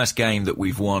the first game that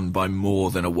we've won by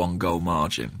more than a 1-goal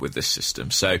margin with this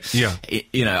system. So, yeah.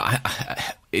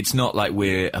 It's not like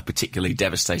we're a particularly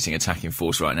devastating attacking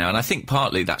force right now. And I think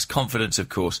partly that's confidence, of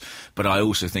course, but I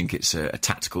also think it's a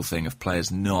tactical thing of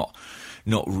players not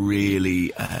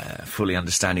really fully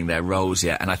understanding their roles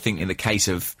yet. And I think in the case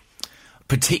of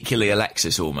particularly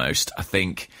Alexis, almost, I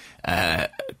think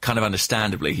kind of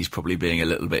understandably he's probably being a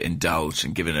little bit indulged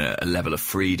and given a level of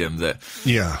freedom that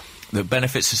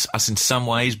benefits us in some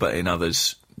ways, but in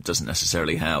others doesn't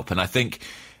necessarily help. And I think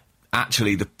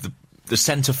actually the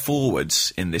centre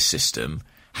forwards in this system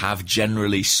have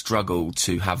generally struggled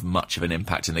to have much of an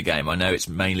impact in the game. I know it's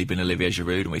mainly been Olivier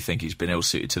Giroud, and we think he's been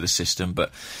ill-suited to the system,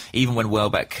 but even when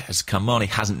Welbeck has come on, he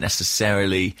hasn't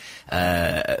necessarily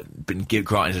been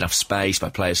granted enough space by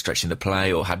players stretching the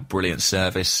play or had brilliant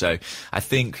service. So I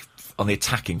think on the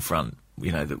attacking front,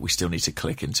 that we still need to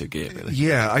click into gear, really.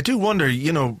 Yeah, I do wonder,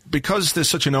 because there's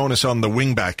such an onus on the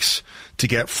wing-backs to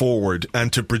get forward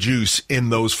and to produce in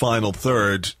the final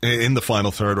third,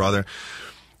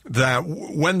 that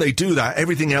when they do that,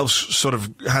 everything else sort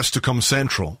of has to come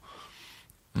central.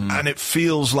 And it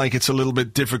feels like it's a little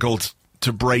bit difficult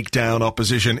to break down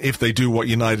opposition if they do what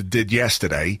United did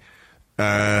yesterday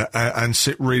and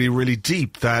sit really, really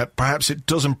deep, that perhaps it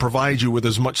doesn't provide you with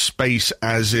as much space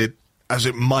as it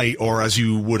might or as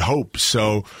you would hope.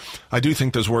 So I do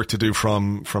think there's work to do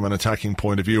from an attacking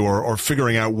point of view or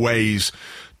figuring out ways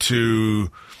to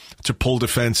pull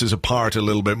defences apart a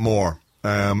little bit more.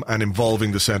 And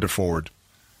involving the centre forward.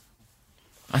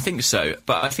 I think so.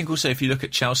 But I think also if you look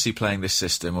at Chelsea playing this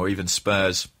system, or even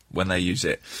Spurs when they use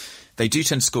it, they do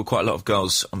tend to score quite a lot of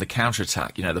goals on the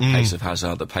counter-attack. The pace of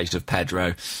Hazard, the pace of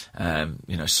Pedro,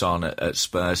 Son at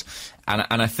Spurs. And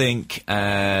I think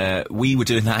we were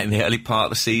doing that in the early part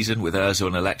of the season with Ozil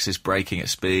and Alexis breaking at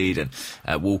speed and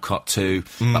Walcott too.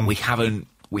 But we haven't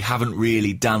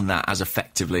really done that as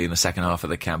effectively in the second half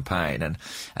of the campaign. And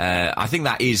I think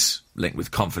that is linked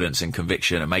with confidence and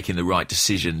conviction and making the right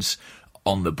decisions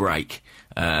on the break.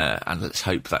 And let's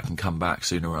hope that can come back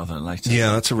sooner rather than later.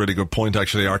 Yeah, that's a really good point,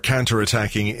 actually. Our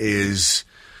counter-attacking is...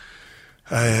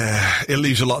 it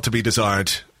leaves a lot to be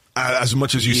desired. As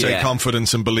much as you say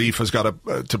confidence and belief has got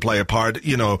to play a part,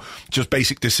 just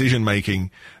basic decision-making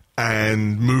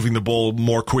and moving the ball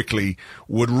more quickly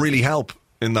would really help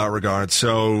in that regard.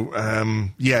 So,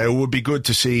 it would be good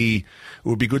to see. It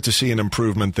would be good to see an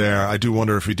improvement there. I do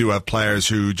wonder if we do have players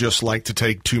who just like to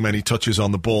take too many touches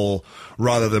on the ball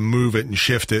rather than move it and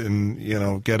shift it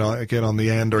and get on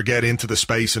the end or get into the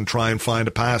space and try and find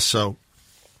a pass. So.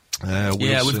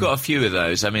 We've got a few of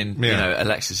those. I mean,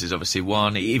 Alexis is obviously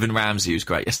one. Even Ramsey, who's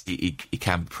great. Yes, he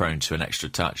can be prone to an extra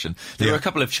touch. And there were a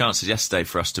couple of chances yesterday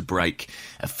for us to break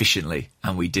efficiently,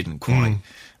 and we didn't quite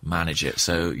manage it.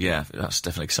 So, that's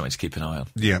definitely something to keep an eye on.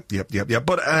 Yeah.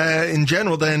 But in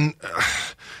general, then,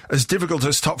 as difficult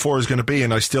as top four is going to be,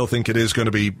 and I still think it is going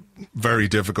to be very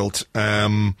difficult,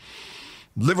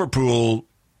 Liverpool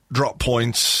dropped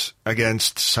points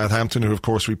against Southampton, who, of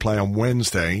course, we play on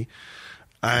Wednesday.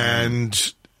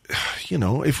 And,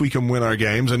 if we can win our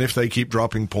games and if they keep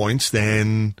dropping points,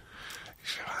 then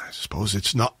I suppose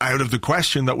it's not out of the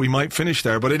question that we might finish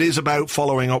there. But it is about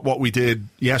following up what we did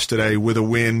yesterday with a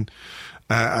win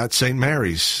at St.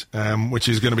 Mary's, which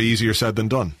is going to be easier said than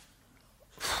done.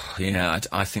 Yeah,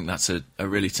 I think that's a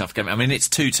really tough game. I mean, it's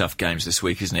two tough games this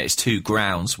week, isn't it? It's two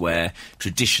grounds where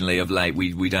traditionally of late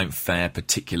we don't fare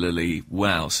particularly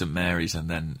well, St. Mary's and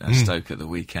then Stoke at the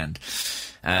weekend.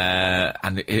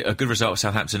 And a good result for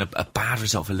Southampton, a bad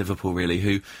result for Liverpool, really,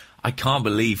 who I can't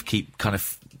believe keep kind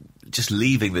of just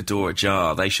leaving the door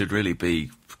ajar. They should really be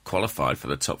qualified for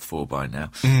the top four by now,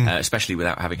 especially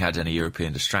without having had any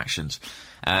European distractions.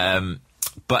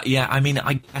 But yeah, I mean,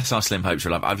 I guess our slim hopes are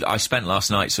alive. I spent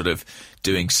last night sort of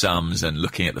doing sums and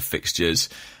looking at the fixtures,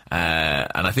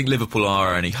 and I think Liverpool are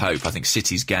our only hope. I think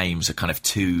City's games are kind of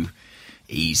too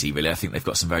easy, really. I think they've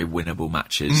got some very winnable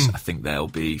matches. I think they'll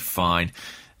be fine.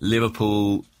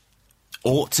 Liverpool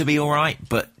ought to be all right,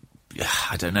 but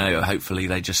I don't know. Hopefully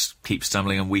they just keep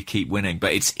stumbling and we keep winning.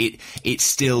 But it's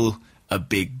still a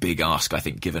big ask, I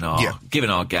think, given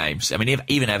our games. I mean,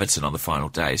 even Everton on the final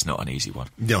day is not an easy one.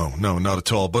 No, not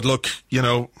at all. But look,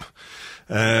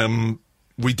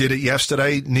 We did it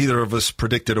yesterday. Neither of us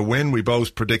predicted a win. We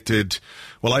both predicted,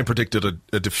 well, I predicted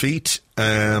a defeat,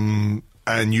 and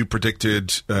you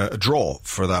predicted a draw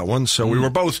for that one. So we were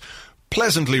both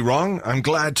pleasantly wrong. I'm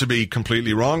glad to be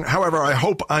completely wrong. However, I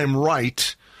hope I'm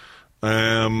right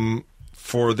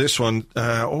for this one.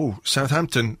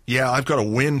 Southampton. Yeah, I've got a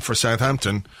win for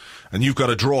Southampton, and you've got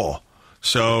a draw.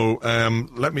 So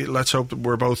let's hope that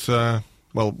we're both,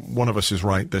 one of us is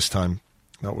right this time.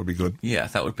 That would be good. Yeah,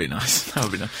 that would be nice. That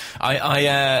would be nice.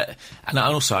 I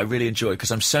really enjoy, because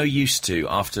I'm so used to,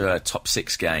 after top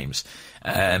 6 games,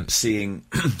 seeing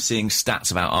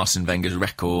stats about Arsene Wenger's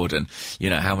record and,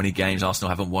 how many games Arsenal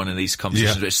haven't won in these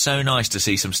competitions. Yeah. But it's so nice to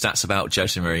see some stats about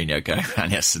Jose Mourinho going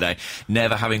around yesterday,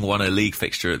 never having won a league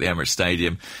fixture at the Emirates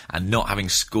Stadium and not having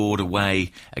scored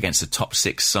away against a top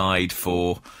 6 side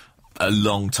for a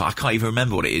long time. I can't even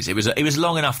remember what it is. It was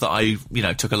long enough that I,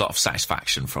 took a lot of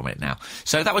satisfaction from it now.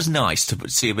 So that was nice to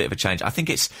see a bit of a change. I think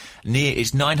it's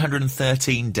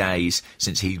 913 days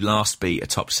since he last beat a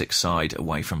top 6 side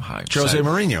away from home. Jose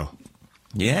Mourinho?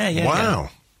 Yeah.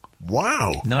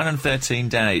 Wow. 913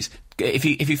 days. If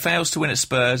he fails to win at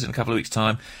Spurs in a couple of weeks'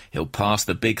 time, he'll pass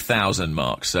the big 1,000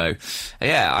 mark. So,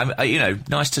 yeah,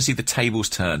 nice to see the tables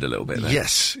turned a little bit there.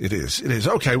 Yes, it is. It is.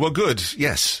 Okay, well, good.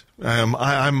 Yes.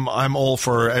 I'm all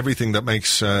for everything that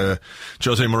makes Jose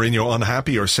Mourinho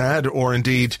unhappy or sad, or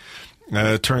indeed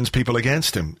turns people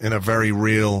against him in a very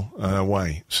real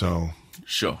way. So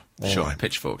sure. Right.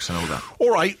 Pitchforks and all that.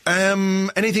 All right.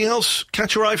 Anything else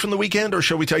catch your eye from the weekend, or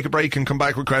shall we take a break and come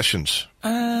back with questions?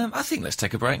 I think let's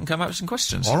take a break and come back with some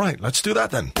questions. All right, let's do that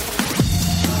then.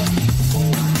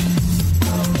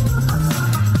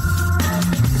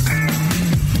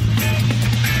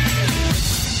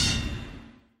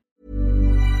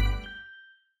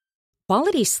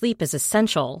 Quality sleep is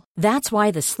essential. That's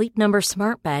why the Sleep Number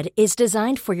Smart Bed is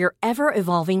designed for your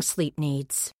ever-evolving sleep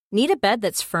needs. Need a bed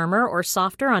that's firmer or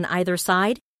softer on either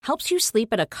side? Helps you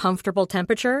sleep at a comfortable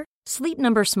temperature? Sleep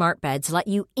Number Smart Beds let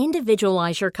you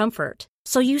individualize your comfort,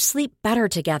 so you sleep better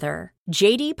together.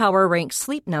 J.D. Power ranks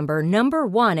Sleep Number number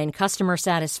 1 in customer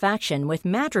satisfaction with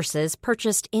mattresses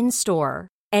purchased in-store.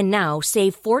 And now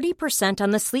save 40%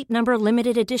 on the Sleep Number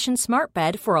Limited Edition Smart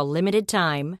Bed for a limited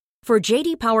time. For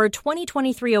J.D. Power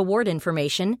 2023 award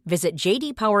information, visit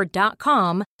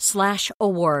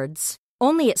jdpower.com/awards.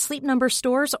 Only at Sleep Number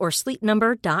stores or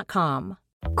sleepnumber.com.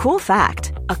 Cool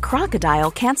fact, a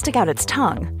crocodile can't stick out its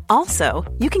tongue. Also,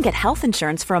 you can get health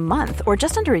insurance for a month or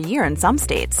just under a year in some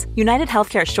states. United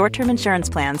Healthcare short-term insurance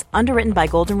plans, underwritten by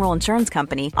Golden Rule Insurance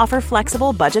Company, offer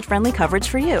flexible, budget-friendly coverage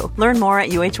for you. Learn more at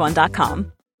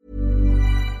uh1.com.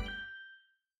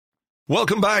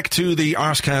 Welcome back to the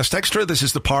Arsecast Extra. This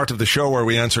is the part of the show where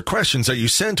we answer questions that you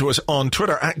send to us on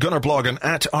Twitter at Gunnerblog and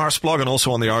at Arseblog, and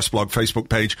also on the Arseblog Facebook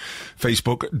page,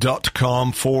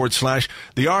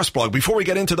 facebook.com/the Arseblog. Before we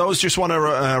get into those, just want to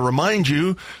remind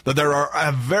you that there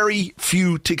are very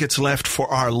few tickets left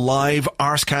for our live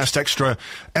Arsecast Extra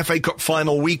FA Cup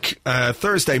final week,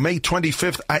 Thursday, May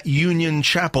 25th at Union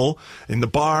Chapel in the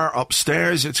bar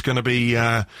upstairs. It's going to be,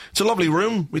 it's a lovely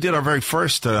room. We did our very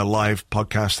first live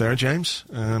podcast there, James.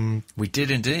 We did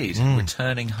indeed.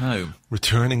 Returning home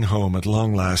at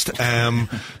long last.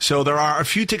 So there are a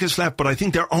few tickets left, but I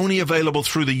think they're only available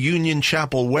through the Union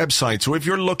Chapel website. So if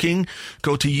you're looking,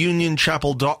 go to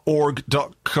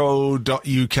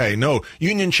unionchapel.org.co.uk. No,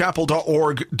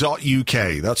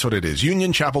 unionchapel.org.uk. That's what it is.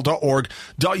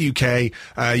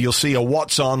 unionchapel.org.uk. You'll see a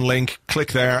What's On link.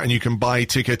 Click there and you can buy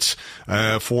tickets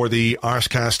for the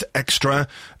Arsecast Extra.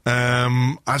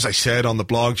 As I said on the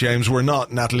blog, James, we're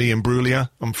not Natalie Imbruglia,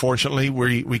 unfortunately.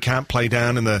 We can't play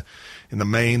down in the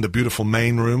beautiful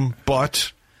main room,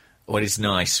 but well, it's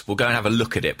nice. We'll go and have a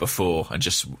look at it before and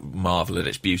just marvel at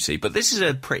its beauty. But this is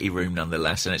a pretty room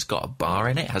nonetheless, and it's got a bar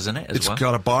in it, hasn't it? It's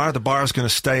got a bar. The bar's going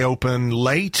to stay open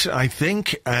late, I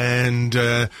think, and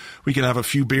we can have a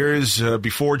few beers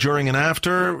before, during, and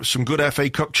after. Some good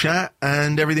FA Cup chat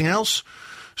and everything else.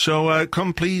 So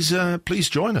come, please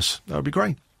join us. That would be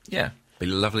great. Yeah. Be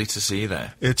lovely to see you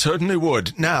there. It certainly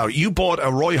would. Now, you bought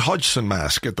a Roy Hodgson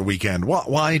mask at the weekend.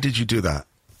 Why did you do that?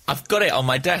 I've got it on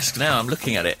my desk now. I'm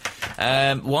looking at it.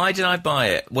 Why did I buy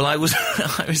it? Well, I was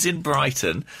in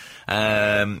Brighton,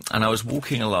 and I was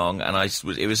walking along, and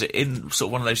it was in sort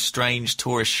of one of those strange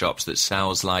tourist shops that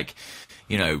sells like,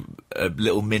 you know, a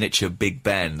little miniature Big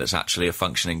Ben that's actually a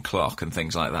functioning clock and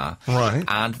things like that. Right.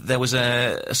 And there was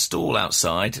a stall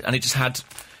outside, and it just had.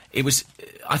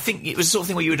 I think it was the sort of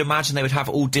thing where you would imagine they would have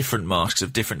all different masks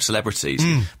of different celebrities,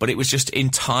 but it was just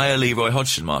entirely Roy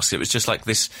Hodgson masks. It was just like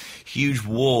this huge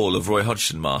wall of Roy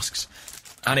Hodgson masks.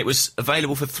 And it was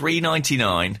available for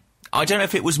 $3.99, I don't know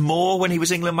if it was more when he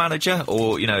was England manager,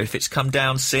 or if it's come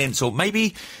down since, or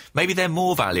maybe they're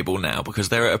more valuable now because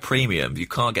they're at a premium. You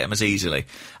can't get them as easily.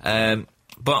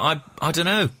 But I don't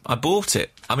know. I bought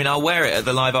it. I mean, I'll wear it at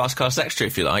the Live Arsecast Extra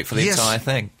if you like for the entire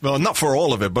thing. Well, not for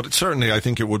all of it, but certainly I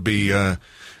think it would be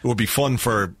fun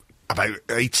for about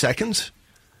 8 seconds.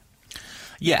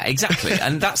 Yeah, exactly.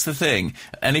 And that's the thing.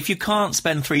 And if you can't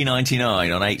spend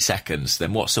 $3.99 on 8 seconds,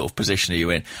 then what sort of position are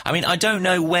you in? I mean, I don't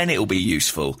know when it'll be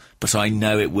useful, but I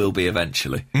know it will be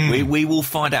eventually. We will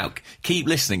find out. Keep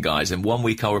listening, guys, and 1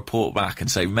 week I'll report back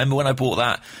and say, remember when I bought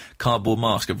that cardboard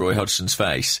mask of Roy Hodgson's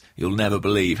face? You'll never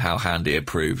believe how handy it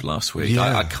proved last week.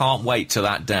 Yeah. I can't wait till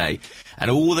that day.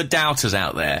 And all the doubters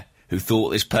out there who thought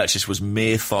this purchase was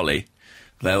mere folly,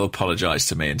 they'll apologise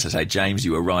to me and to say, James,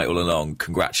 you were right all along.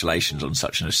 Congratulations on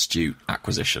such an astute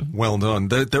acquisition. Well done.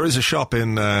 There is a shop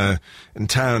in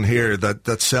town here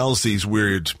that sells these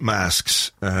weird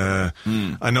masks. I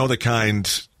know the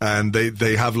kind, and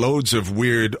they have loads of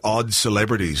weird, odd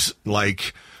celebrities,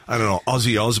 like, I don't know,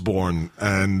 Ozzy Osbourne,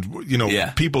 and,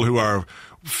 people who are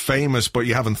famous but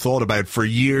you haven't thought about for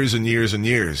years and years and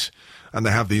years. And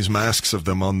they have these masks of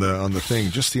them on the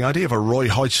thing. Just the idea of a Roy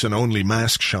Hodgson only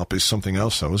mask shop is something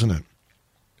else, though, isn't it?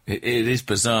 It is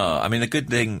bizarre. I mean, the good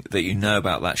thing that you know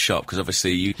about that shop, because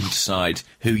obviously you can decide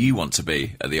who you want to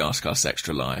be at the Arsecast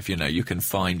Extra Live. You can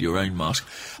find your own mask.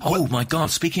 Oh, my God,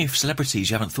 speaking of celebrities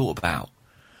you haven't thought about.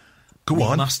 Go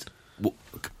on.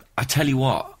 I tell you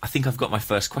what, I think I've got my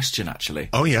first question, actually.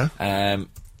 Oh, yeah?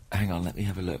 Hang on, let me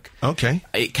have a look. Okay.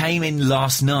 It came in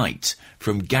last night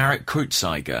from Garrett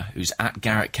Kreutzeiger, who's at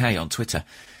Garrett K on Twitter.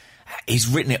 He's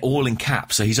written it all in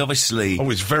caps, so he's obviously... Oh,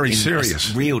 it's very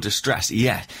serious. Real distress,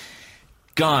 yeah.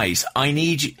 Guys, I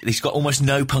need you... He's got almost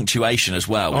no punctuation as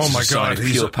well, which oh, my is a sign God.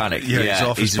 of pure panic. Yeah, he's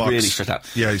off his box. Really stressed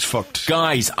out. Yeah, he's fucked.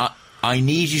 Guys, I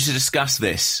need you to discuss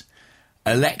this.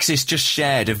 Alexis just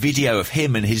shared a video of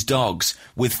him and his dogs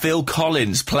with Phil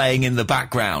Collins playing in the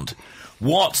background.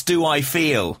 What do I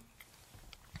feel?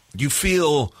 You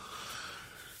feel...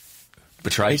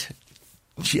 betrayed?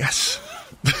 Yes.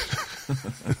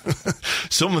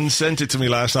 Someone sent it to me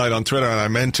last night on Twitter, and I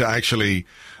meant to actually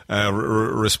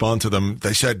respond to them.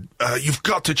 They said, you've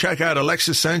got to check out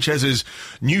Alexis Sanchez's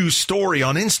new story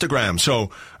on Instagram.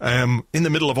 So in the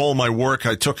middle of all my work,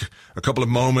 I took a couple of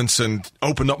moments and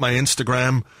opened up my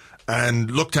Instagram and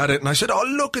looked at it, and I said, oh,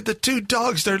 look at the two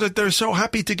dogs. They're so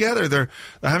happy together. They're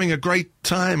having a great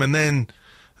time. And then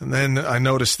I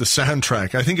noticed the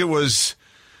soundtrack. I think it was...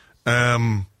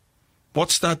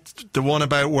 what's that? The one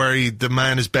about where the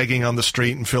man is begging on the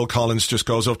street and Phil Collins just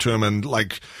goes up to him and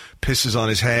pisses on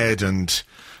his head and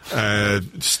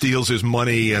steals his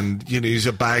money, and he's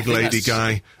a bag lady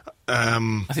guy. I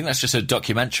think that's just a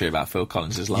documentary about Phil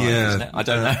Collins' life, isn't it? I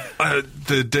don't know.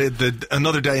 The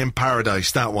Another Day in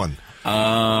Paradise, that one.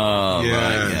 Oh,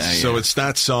 yeah. Right. Yeah, so it's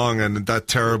that song and that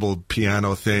terrible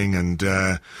piano thing. And,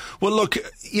 well, look,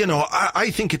 I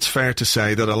think it's fair to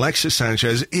say that Alexis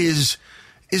Sanchez is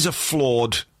a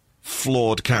flawed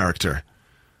character.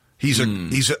 He's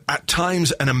at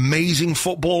times an amazing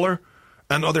footballer,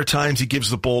 and other times he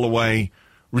gives the ball away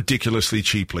ridiculously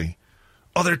cheaply.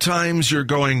 Other times you're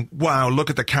going, wow, look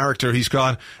at the character he's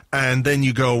got, and then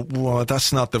you go, well,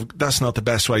 that's not the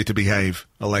best way to behave,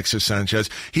 Alexis Sanchez.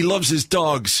 He loves his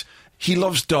dogs. He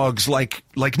loves dogs like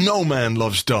no man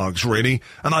loves dogs, really,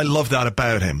 and I love that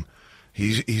about him.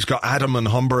 He's got Adam and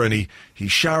Humber, and he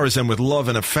showers them with love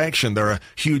and affection. They're a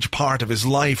huge part of his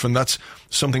life, and that's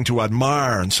something to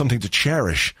admire and something to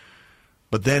cherish.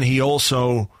 But then he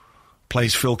also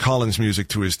plays Phil Collins music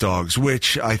to his dogs,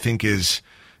 which I think is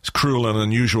cruel and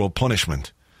unusual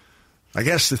punishment. I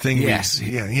guess the thing, yes,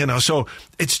 so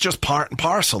it's just part and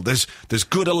parcel. There's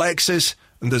good Alexis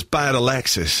and there's bad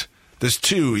Alexis. There's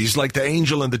two. He's like the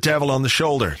angel and the devil on the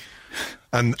shoulder.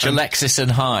 And Alexis and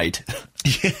Hyde.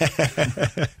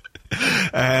 Yeah.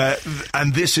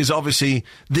 And this is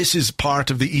part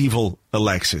of the evil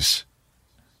Alexis.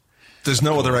 There's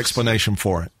no other explanation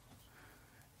for it.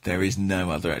 There is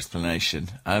no other explanation.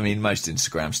 I mean, most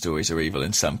Instagram stories are evil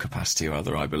in some capacity or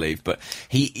other, I believe. But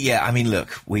he's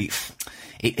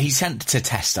sent to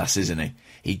test us, isn't he?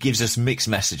 He gives us mixed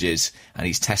messages, and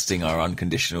he's testing our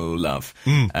unconditional love.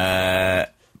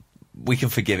 We can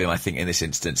forgive him, I think, in this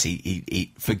instance.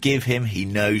 He forgive him. He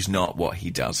knows not what he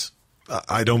does.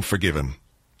 I don't forgive him.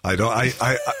 I don't. I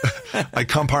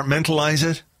compartmentalize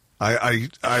it.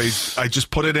 I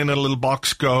just put it in a little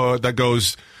box that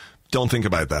goes, don't think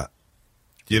about that.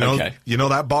 You know, Okay. you know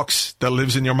that box that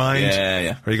lives in your mind?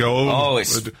 Yeah. Where you go, Oh,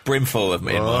 it's brimful of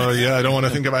me. oh, yeah, I don't want to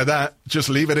think about that. Just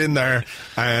leave it in there.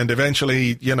 And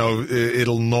eventually, you know,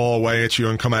 it'll gnaw away at you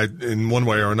and come out in one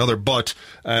way or another. But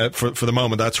for the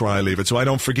moment, that's where I leave it. So I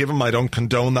don't forgive him. I don't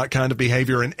condone that kind of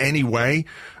behaviour in any way.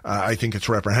 I think it's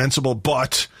reprehensible.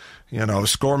 But, you know,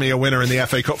 score me a winner in the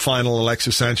FA Cup final,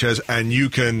 Alexis Sanchez, and you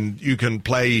can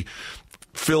play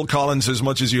Phil Collins as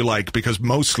much as you like, because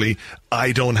mostly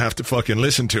I don't have to fucking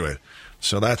listen to it.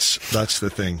 So that's the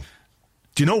thing.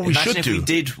 Do you know what we should do? We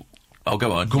did. Oh,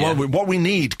 go on. What we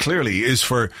need, clearly, is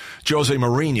for Jose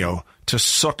Mourinho to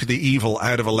suck the evil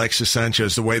out of Alexis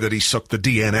Sanchez the way that he sucked the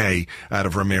DNA out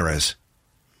of Ramirez.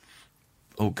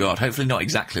 Oh, God. Hopefully not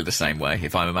exactly the same way,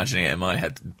 if I'm imagining it in my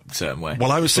head a certain way.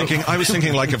 Well, I was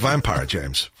thinking like a vampire,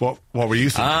 James. What were you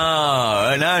thinking?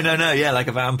 Oh, no. Yeah, like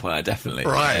a vampire, definitely.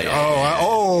 Right.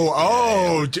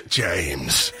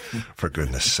 James. For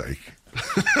goodness sake.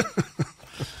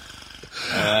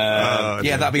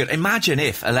 That'd be good. Imagine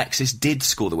if Alexis did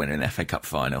score the winner in the FA Cup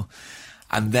final,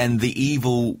 and then the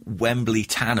evil Wembley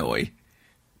tannoy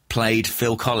played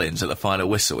Phil Collins at the final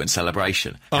whistle in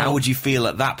celebration. How would you feel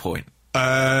at that point?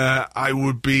 I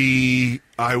would be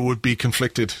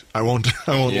conflicted. I won't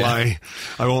lie.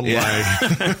 I won't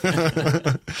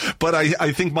lie. But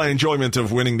I think my enjoyment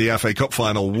of winning the FA Cup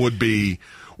final would be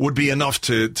enough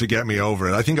to get me over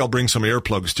it. I think I'll bring some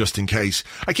earplugs just in case.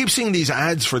 I keep seeing these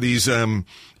ads for these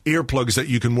earplugs that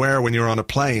you can wear when you're on a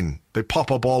plane. They pop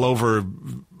up all over.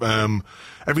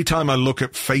 Every time I look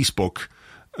at Facebook,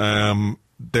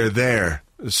 they're there.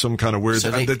 Some kind of weird.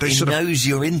 So he knows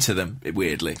you're into them,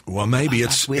 weirdly. Well, maybe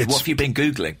it's weird. What have you been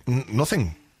Googling?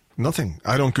 Nothing.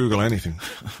 I don't Google anything.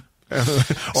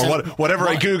 Or whatever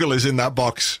I Google is in that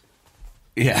box.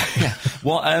 Yeah.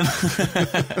 What?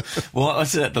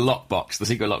 What's the lockbox? The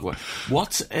secret lockbox.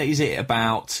 What is it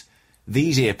about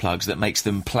these earplugs that makes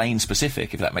them plane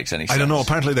specific? If that makes any sense. I don't know.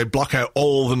 Apparently, they block out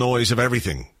all the noise of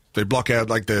everything. They block out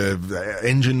like the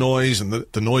engine noise and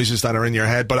the noises that are in your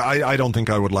head. But I don't think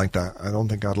I would like that. I don't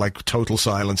think I'd like total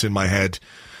silence in my head.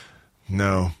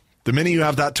 No. The minute you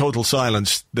have that total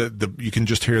silence, you can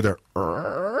just hear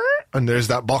and there's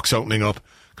that box opening up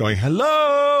going,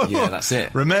 hello. Yeah, that's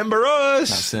it. Remember us.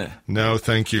 That's it. No,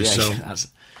 thank you. Yeah,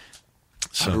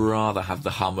 I'd rather have the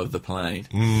hum of the plane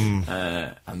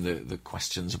and the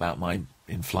questions about my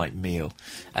in-flight meal.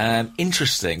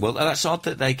 Interesting. Well, that's odd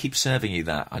that they keep serving you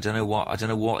that. I don't know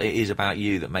what it is about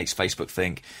you that makes Facebook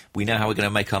think we know how we're going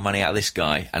to make our money out of this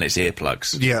guy, and it's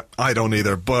earplugs. Yeah, I don't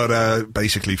either. But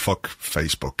basically, fuck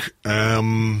Facebook.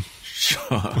 Sure.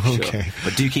 Okay.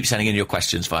 But do keep sending in your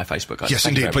questions via Facebook. Yes,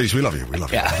 indeed. Please, we love you.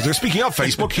 Yeah. So speaking of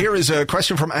Facebook, here is a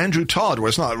question from Andrew Todd. Well,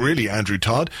 it's not really Andrew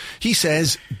Todd. He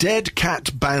says, dead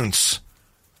cat bounce.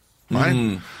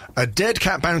 Right? A dead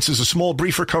cat bounce is a small,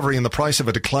 brief recovery in the price of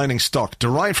a declining stock,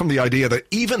 derived from the idea that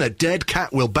even a dead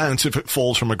cat will bounce if it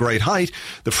falls from a great height.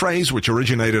 The phrase, which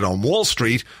originated on Wall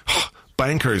Street...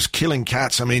 bankers killing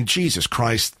cats. I mean, Jesus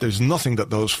Christ, there's nothing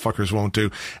that those fuckers won't do.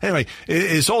 Anyway, it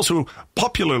is also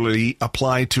popularly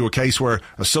applied to a case where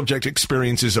a subject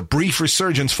experiences a brief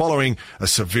resurgence following a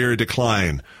severe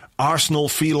decline. Arsenal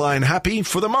feline happy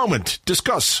for the moment.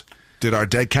 Discuss. Did our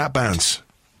dead cat bounce?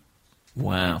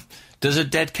 Wow. Does a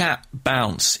dead cat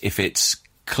bounce if it's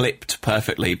clipped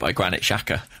perfectly by Granit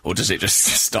Xhaka, or does it just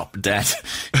stop dead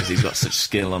because he's got such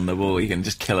skill on the ball? He can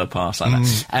just kill a pass like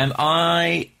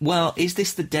that. Is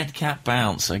this the dead cat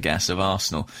bounce, I guess, of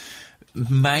Arsenal?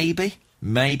 Maybe.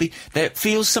 There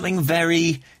feels something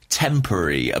very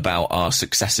temporary about our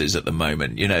successes at the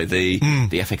moment. You know, the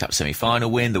FA Cup semi-final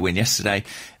win, the win yesterday.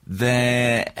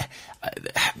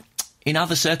 In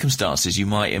other circumstances, you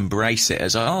might embrace it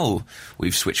as,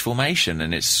 we've switched formation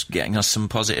and it's getting us some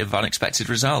positive, unexpected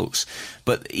results.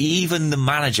 But even the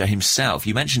manager himself,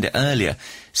 you mentioned it earlier,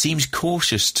 seems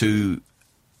cautious to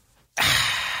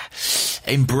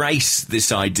embrace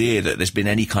this idea that there's been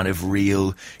any kind of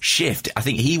real shift. I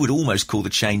think he would almost call the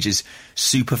changes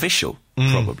superficial,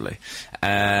 probably.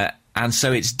 And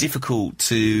so it's difficult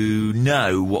to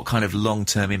know what kind of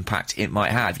long-term impact it might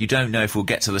have. You don't know if we'll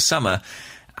get to the summer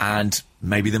and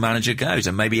maybe the manager goes,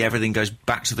 and maybe everything goes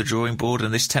back to the drawing board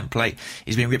and this template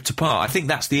is being ripped apart. I think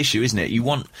that's the issue, isn't it? You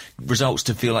want results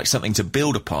to feel like something to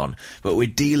build upon, but we're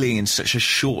dealing in such a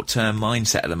short-term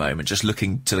mindset at the moment, just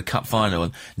looking to the cup final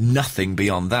and nothing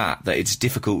beyond that it's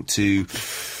difficult to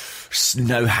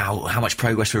know how much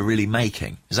progress we're really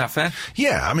making. Is that fair?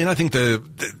 Yeah, I mean, I think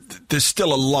there's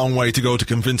still a long way to go to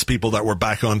convince people that we're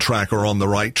back on track or on the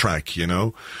right track, you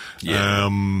know?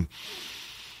 Yeah.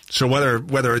 So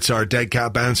whether it's our dead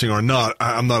cat bouncing or not,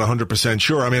 I'm not 100%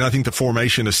 sure. I mean, I think the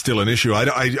formation is still an issue.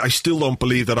 I still don't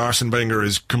believe that Arsene Wenger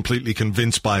is completely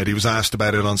convinced by it. He was asked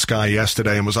about it on Sky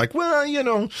yesterday and was like,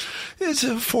 well, it's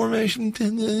a formation.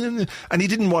 And he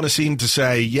didn't want to seem to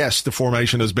say, yes, the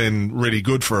formation has been really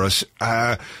good for us.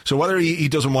 So whether he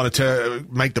doesn't want to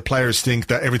make the players think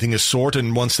that everything is sorted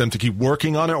and wants them to keep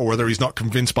working on it, or whether he's not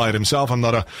convinced by it himself, I'm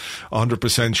not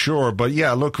 100% sure. But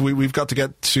yeah, look, we've got to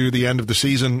get to the end of the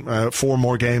season. 4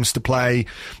 more games to play.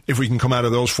 If we can come out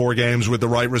of those 4 games with the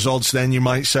right results, then you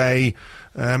might say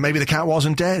maybe the cat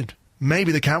wasn't dead.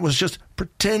 Maybe the cat was just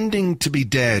pretending to be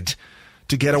dead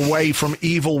to get away from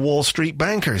evil Wall Street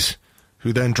bankers,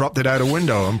 who then dropped it out a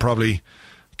window and probably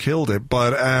killed it.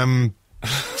 But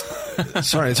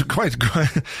sorry, it's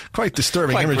quite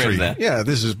disturbing imagery. Yeah,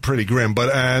 this is pretty grim.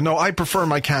 But no, I prefer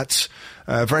my cats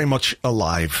very much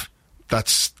alive.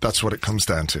 That's what it comes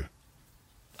down to.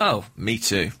 Oh, me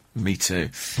too.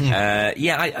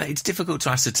 It's difficult to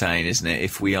ascertain, isn't it,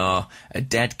 if we are a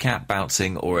dead cat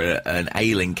bouncing or an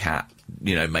ailing cat,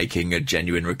 making a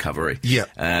genuine recovery. Yeah.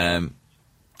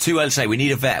 Too early to say. We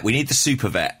need a vet. We need the super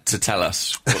vet to tell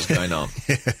us what's going on.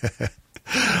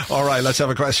 All right, let's have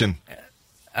a question.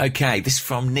 Okay, this is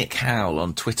from Nick Howell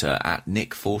on Twitter at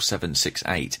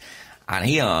Nick4768. And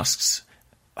he asks,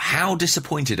 how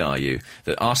disappointed are you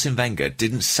that Arsene Wenger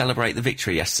didn't celebrate the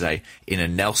victory yesterday in a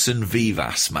Nelson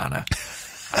Vivas manner?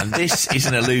 And this is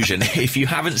an illusion. If you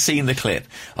haven't seen the clip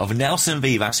of Nelson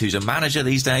Vivas, who's a manager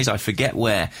these days, I forget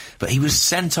where, but he was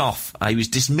sent off. He was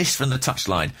dismissed from the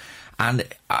touchline. And,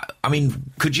 I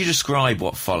mean, could you describe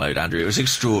what followed, Andrew? It was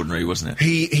extraordinary, wasn't it?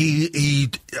 He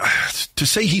to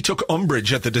say he took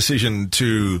umbrage at the decision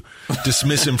to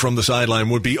dismiss him from the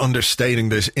sideline would be understating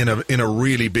this in a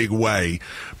really big way.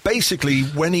 Basically,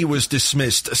 when he was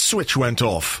dismissed, a switch went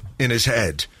off in his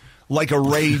head, like a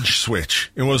rage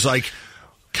switch. It was like,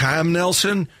 calm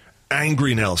Nelson,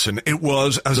 angry Nelson. It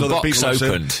was, as the other box people have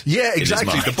opened. said. Yeah,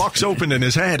 exactly. The box opened in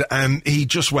his head, and he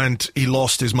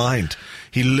lost his mind.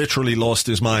 He literally lost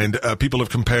his mind. People have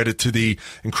compared it to the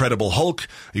Incredible Hulk.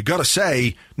 You've got to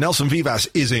say, Nelson Vivas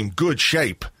is in good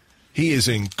shape. He is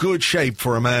in good shape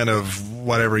for a man of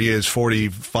whatever he is,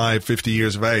 45, 50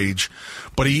 years of age.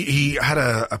 But he had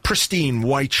a pristine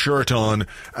white shirt on,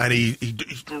 and he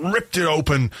ripped it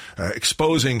open,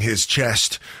 exposing his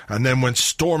chest, and then went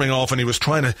storming off, and he was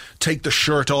trying to take the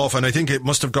shirt off, and I think it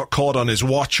must have got caught on his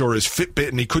watch or his Fitbit,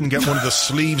 and he couldn't get one of the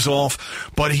sleeves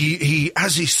off. But he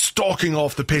as he's stalking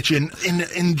off the pitch in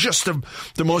just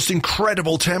the most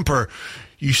incredible temper,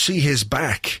 you see his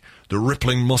back, the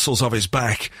rippling muscles of his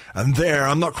back, and there,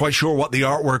 I'm not quite sure what the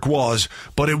artwork was,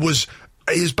 but it was,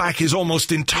 his back is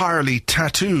almost entirely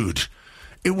tattooed.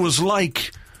 It was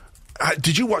like,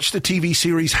 did you watch the TV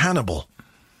series Hannibal?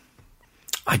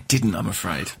 I didn't, I'm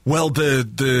afraid. Well,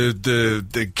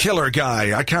 the killer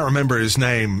guy, I can't remember his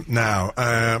name now.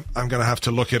 I'm going to have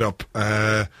to look it up.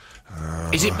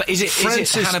 Is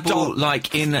it Hannibal,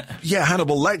 like in... Yeah,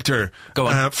 Hannibal Lecter. Go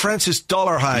on. Francis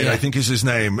Dollarhide, I think is his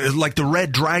name. Like the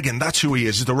Red Dragon, that's who he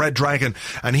is, the Red Dragon.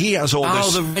 And he has all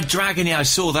this... Oh, the Red Dragon, yeah, I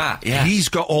saw that, yeah. He's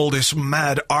got all this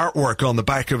mad artwork on the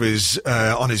back of his,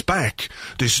 on his back.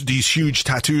 These huge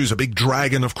tattoos. A big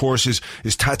dragon, of course, is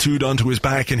tattooed onto his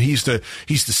back, and he's the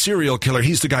serial killer.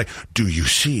 He's the guy, do you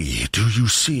see? Do you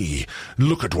see?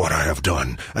 Look at what I have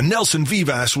done. And Nelson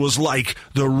Vivas was like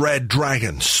the Red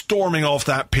Dragon, storming off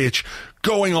that pitch,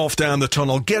 going off down the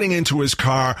tunnel, getting into his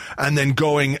car, and then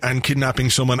going and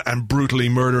kidnapping someone and brutally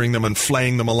murdering them and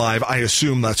flaying them alive. I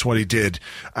assume that's what he did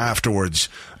afterwards.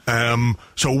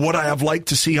 So would I have liked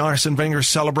to see Arsene Wenger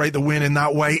celebrate the win in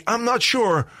that way? I'm not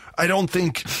sure. I don't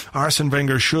think Arsene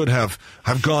Wenger should have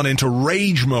gone into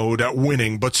rage mode at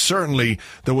winning, but certainly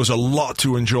there was a lot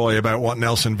to enjoy about what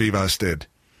Nelson Vivas did.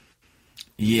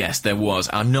 Yes, there was.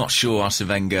 I'm not sure Arsene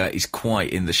Wenger is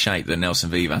quite in the shape that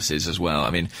Nelson Vivas is as well. I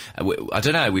mean, I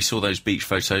don't know. We saw those beach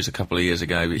photos a couple of years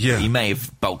ago. Yeah. He may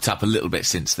have bulked up a little bit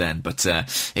since then, but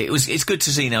it's good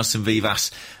to see Nelson Vivas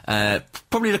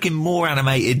probably looking more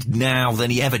animated now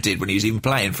than he ever did when he was even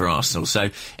playing for Arsenal.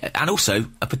 So, and also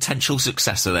a potential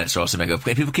successor there to Arsene Wenger.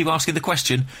 People keep asking the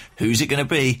question, who's it going to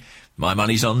be? My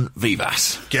money's on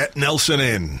Vivas. Get Nelson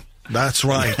in. That's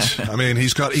right. I mean,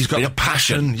 he's got the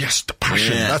passion. Yes, the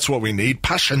passion. Yeah. That's what we need.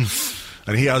 Passion.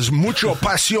 And he has mucho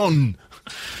pasión.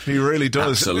 He really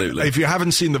does. Absolutely. If you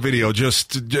haven't seen the video,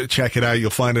 just check it out. You'll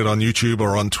find it on YouTube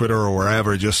or on Twitter or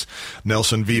wherever. Just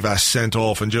Nelson Vivas sent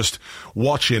off, and just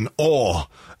watch in awe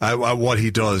at what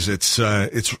he does. It's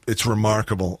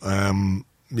remarkable.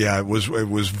 Yeah, it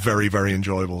was very, very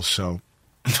enjoyable. So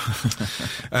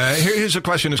here's a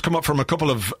question. It's come up from a couple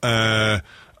of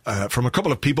from a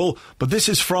couple of people, but this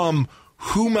is from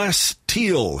Humas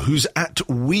Teal, who's at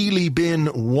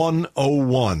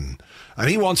WheelieBin101. And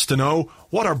he wants to know,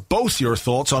 what are both your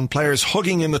thoughts on players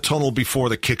hugging in the tunnel before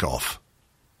the kickoff?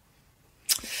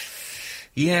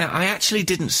 Yeah, I actually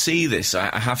didn't see this.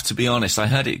 I have to be honest. I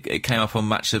heard it came up on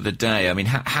Match of the Day. I mean,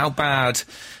 how bad?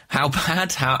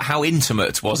 How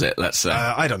intimate was it? Let's say.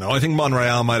 I don't know. I think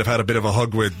Monreal might have had a bit of a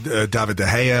hug with David De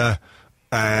Gea,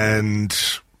 and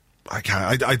I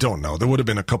don't know. There would have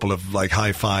been a couple of like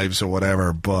high fives or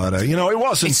whatever, but it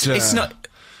wasn't. It's not.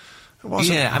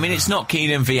 Yeah, I mean, it's not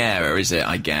Keenan Vieira, is it?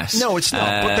 I guess. No, it's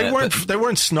not. But they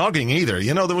weren't snogging either.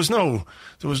 There was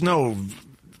no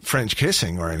French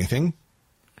kissing or anything.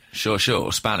 Sure,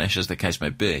 or Spanish, as the case may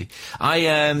be.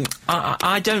 I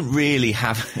don't really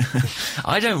have,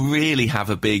 I don't really have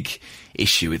a big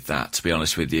issue with that, to be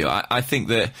honest with you. I think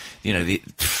that,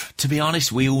 to be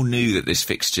honest, we all knew that this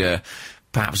fixture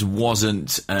perhaps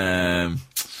wasn't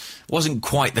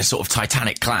quite the sort of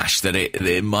titanic clash that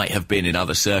it might have been in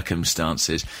other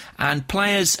circumstances. And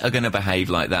players are going to behave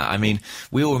like that. I mean,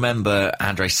 we all remember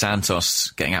Andre Santos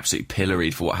getting absolutely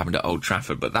pilloried for what happened at Old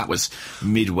Trafford, but that was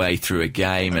midway through a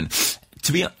game. And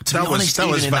to be honest, that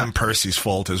was Van Persie's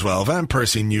fault as well. Van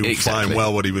Persie knew fine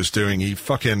well what he was doing. He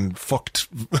fucking fucked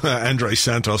Andre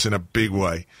Santos in a big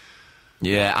way.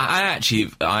 Yeah, I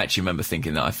actually remember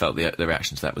thinking that I felt the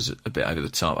reaction to that was a bit over the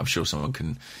top. I'm sure someone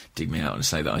can dig me out and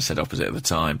say that I said opposite at the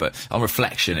time, but on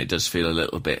reflection, it does feel a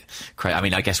little bit crazy. I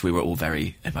mean, I guess we were all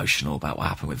very emotional about what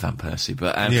happened with Van Persie,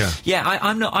 but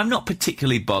I'm not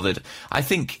particularly bothered. I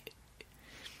think,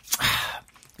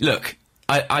 look,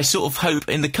 I sort of hope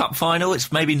in the cup final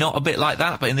it's maybe not a bit like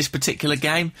that, but in this particular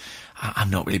game,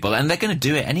 I'm not really bothered. And they're going to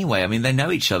do it anyway. I mean, they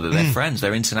know each other. They're friends.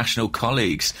 They're international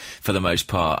colleagues for the most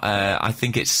part. I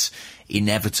think it's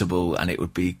inevitable, and it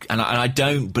would be... And I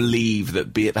don't believe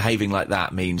that behaving like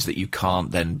that means that you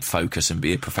can't then focus and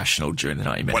be a professional during the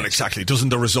 90 minutes. Well, exactly. Doesn't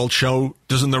the result show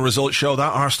that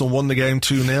Arsenal won the game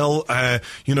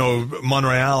 2-0?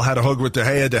 Monreal had a hug with De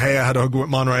Gea. De Gea had a hug with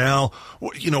Monreal.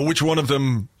 Which one of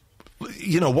them...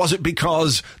 was it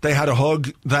because they had a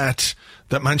hug that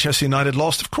Manchester United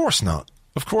lost? Of course not.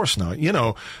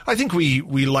 I think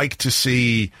we like to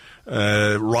see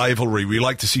rivalry. We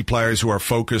like to see players who are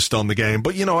focused on the game.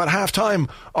 But, at half-time,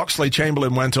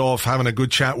 Oxlade-Chamberlain went off having a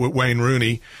good chat with Wayne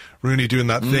Rooney. Rooney doing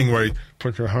that thing where you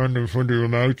put your hand in front of your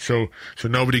mouth so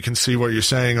nobody can see what you're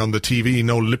saying on the TV.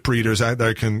 No lip readers out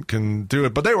there can do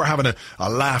it. But they were having a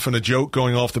laugh and a joke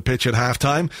going off the pitch at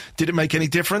half-time. Did it make any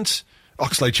difference?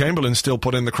 Oxlade-Chamberlain still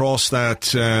put in the cross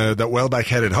that Welbeck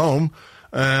headed home.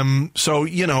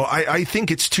 I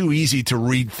think it's too easy to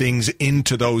read things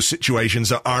into those situations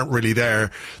that aren't really there,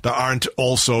 that aren't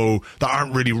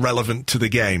really relevant to the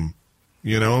game,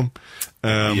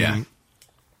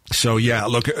 So,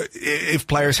 look, if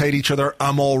players hate each other,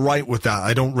 I'm all right with that.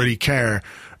 I don't really care.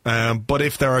 But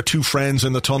if there are two friends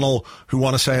in the tunnel who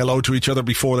want to say hello to each other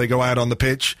before they go out on the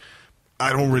pitch,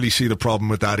 I don't really see the problem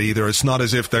with that either. It's not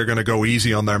as if they're going to go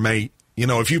easy on their mate.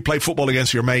 If you play football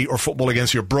against your mate or football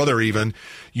against your brother even,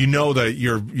 that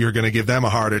you're going to give them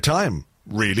a harder time,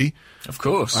 really. Of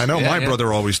course. I know my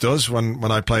brother always does when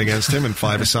I play against him in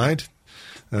five-a-side.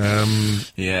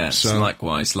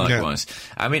 Likewise. Yeah.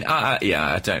 I mean,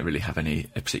 I don't really have a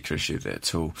particular issue with it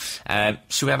at all.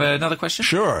 Should we have another question?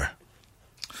 Sure.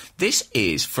 This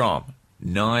is from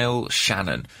Niall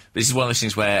Shannon. This is one of those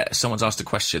things where someone's asked a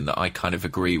question that I kind of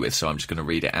agree with, so I'm just going to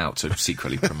read it out to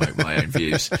secretly promote my own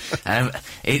views.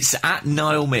 It's at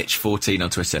NiallMitch14 on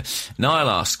Twitter. Niall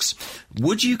asks,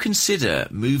 would you consider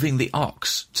moving the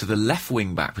Ox to the left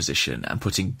wing-back position and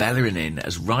putting Bellerin in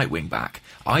as right wing-back?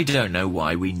 I don't know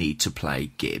why we need to play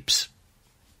Gibbs.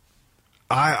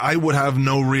 I would have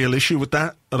no real issue with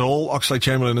that at all.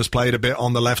 Oxlade-Chamberlain has played a bit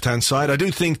on the left-hand side. I do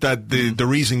think that the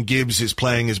reason Gibbs is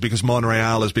playing is because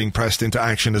Monreal is being pressed into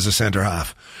action as a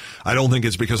centre-half. I don't think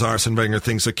it's because Arsene Wenger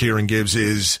thinks that Kieran Gibbs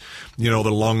is, the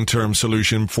long-term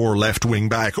solution for left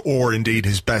wing-back, or indeed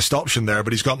his best option there.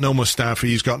 But he's got no Mustafi,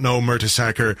 he's got no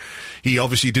Mertesacker. He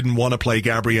obviously didn't want to play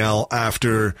Gabriel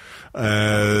after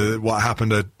what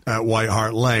happened at White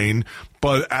Hart Lane.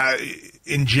 But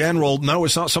in general, no,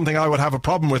 it's not something I would have a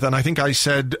problem with. And I think I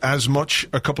said as much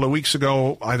a couple of weeks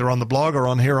ago, either on the blog or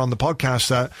on here on the podcast,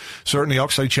 that certainly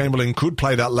Oxlade-Chamberlain could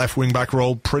play that left wing-back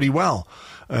role pretty well.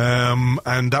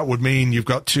 And that would mean you've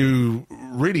got two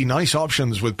really nice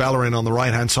options with Bellerin on the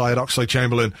right-hand side,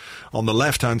 Oxlade-Chamberlain on the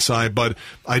left-hand side. But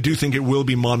I do think it will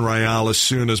be Monreal as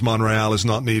soon as Monreal is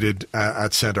not needed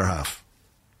at centre-half.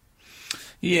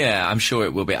 Yeah, I'm sure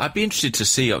it will be. I'd be interested to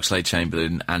see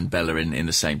Oxlade-Chamberlain and Bellerin in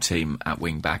the same team at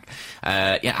wing-back.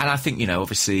 And I think,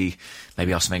 obviously,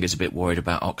 maybe Arsene Wenger's a bit worried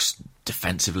about Ox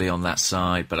defensively on that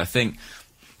side, but I think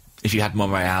if you had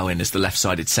Monreal in as the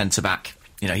left-sided centre-back,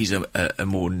 he's a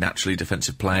more naturally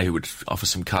defensive player who would offer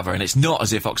some cover, and it's not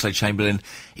as if Oxlade-Chamberlain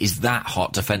is that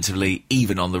hot defensively,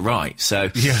 even on the right. So,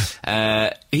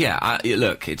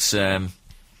 look,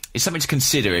 it's something to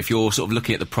consider if you're sort of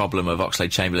looking at the problem of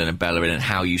Oxlade-Chamberlain and Bellerin and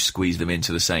how you squeeze them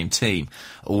into the same team.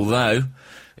 Although,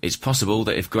 it's possible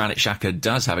that if Granit Xhaka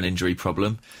does have an injury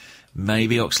problem,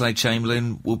 maybe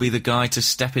Oxlade-Chamberlain will be the guy to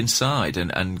step inside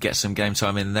and get some game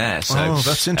time in there. So,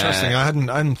 that's interesting. I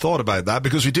hadn't thought about that,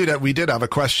 because we did have a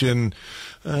question.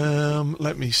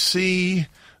 Let me see.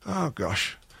 Oh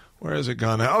gosh, where has it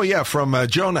gone now? Oh yeah, from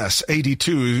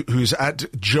Jonas82, who's at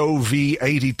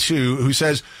JoeV82, who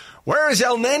says, "Where is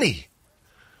El Neni?"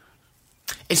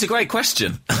 It's a great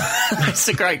question. It's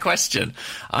a great question.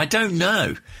 I don't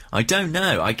know. I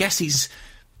guess he's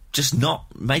just not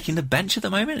making the bench at the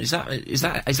moment. Is that it?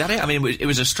 I mean, it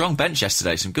was a strong bench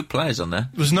yesterday. Some good players on there.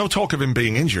 There was no talk of him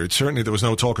being injured. Certainly, there was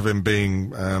no talk of him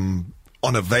being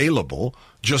unavailable.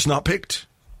 Just not picked.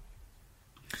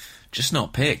 Just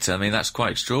not picked. I mean, that's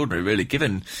quite extraordinary, really,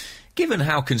 given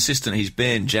how consistent he's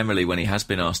been generally when he has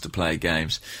been asked to play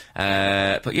games.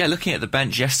 But yeah, looking at the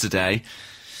bench yesterday,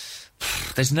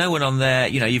 there's no one on there.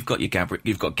 You've got Gabriel,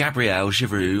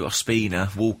 Giroud,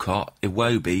 Ospina, Walcott,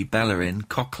 Iwobi, Bellerin,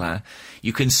 Coquelin.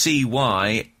 You can see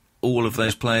why all of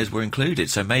those players were included.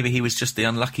 So maybe he was just the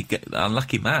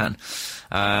unlucky man.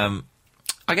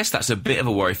 I guess that's a bit of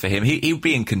a worry for him. He would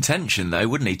be in contention, though,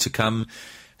 wouldn't he, to come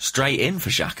straight in for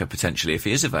Xhaka potentially if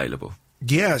he is available.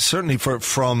 Yeah, certainly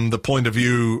from the point of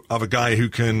view of a guy who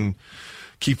can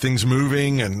keep things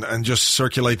moving and just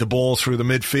circulate the ball through the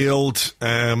midfield.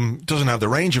 Doesn't have the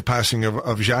range of passing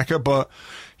of Xhaka, but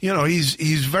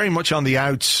he's very much on the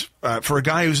outs for a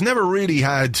guy who's never really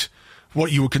had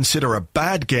what you would consider a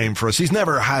bad game for us. He's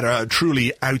never had a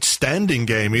truly outstanding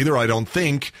game either, I don't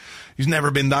think. He's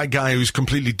never been that guy who's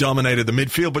completely dominated the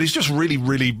midfield, but he's just really,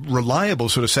 really reliable,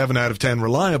 sort of 7 out of 10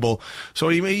 reliable. So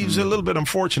he's a little bit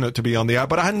unfortunate to be on the out,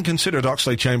 but I hadn't considered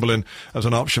Oxlade-Chamberlain as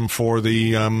an option for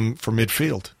the for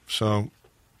midfield. So,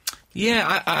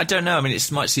 yeah, I don't know. I mean,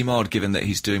 it might seem odd given that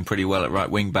he's doing pretty well at right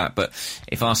wing back, but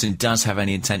if Arsene does have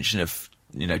any intention of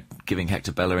giving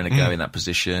Hector Bellerin a go in that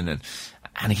position,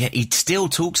 and he still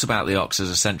talks about the Ox as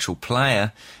a central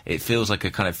player. It feels like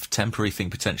a kind of temporary thing,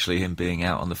 potentially, him being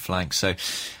out on the flank. So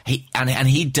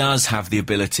he does have the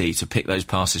ability to pick those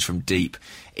passes from deep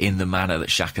in the manner that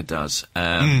Xhaka does.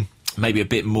 Maybe a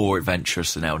bit more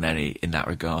adventurous than El Neni in that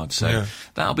regard. So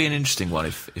that'll be an interesting one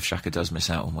if Xhaka does miss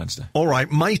out on Wednesday. All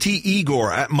right, Mighty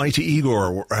Igor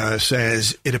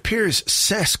says, it appears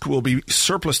Cesc will be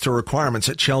surplus to requirements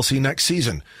at Chelsea next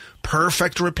season.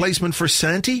 Perfect replacement for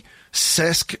Santi?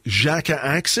 Cesc Xhaka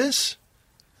axis?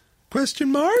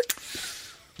 Question mark?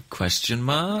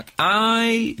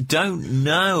 I don't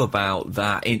know about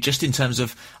that. Just in terms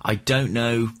of, I don't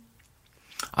know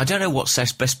what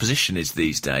Cec's best position is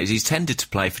these days. He's tended to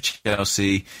play for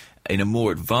Chelsea in a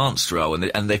more advanced role,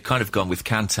 and they've kind of gone with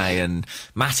Kante and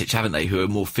Matic, haven't they, who are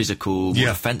more physical, more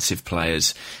offensive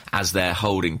players as their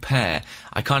holding pair.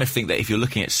 I kind of think that if you're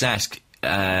looking at Cesc,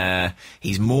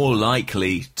 he's more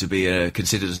likely to be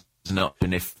considered as an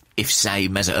option if say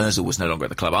Mesut Ozil was no longer at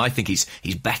the club. I think he's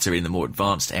better in the more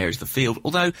advanced areas of the field,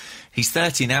 although he's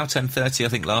 30 now, 10:30 I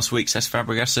think last week, says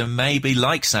Fabregas, so maybe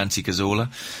like Santi Cazorla,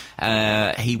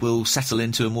 he will settle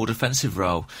into a more defensive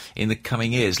role in the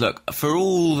coming years. Look, for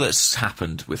all that's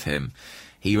happened with him,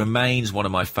 he remains one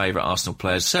of my favourite Arsenal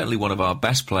players, certainly one of our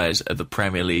best players of the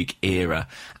Premier League era,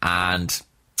 and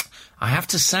I have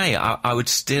to say,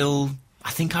 I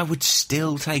think I would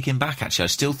still take him back, actually. I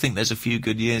still think there's a few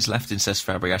good years left in Cesc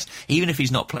Fabregas, even if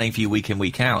he's not playing for you week in,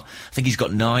 week out. I think he's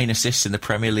got 9 assists in the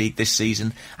Premier League this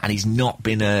season, and he's not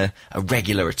been a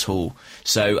regular at all.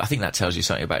 So I think that tells you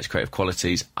something about his creative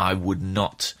qualities. I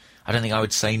don't think I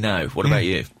would say no. What about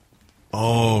you?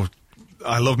 Oh,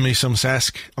 I love me some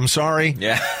Cesc. I'm sorry.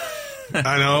 Yeah.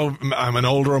 I know, I'm an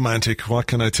old romantic. What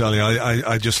can I tell you?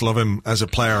 I just love him as a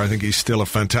player. I think he's still a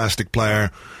fantastic player.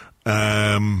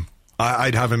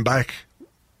 I'd have him back.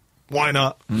 Why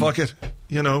not? Fuck it.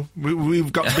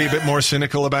 We've got to be a bit more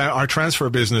cynical about our transfer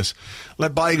business.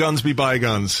 Let bygones be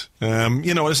bygones.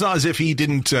 It's not as if he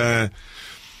didn't.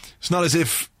 It's not as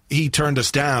if he turned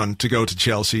us down to go to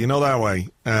Chelsea. That way.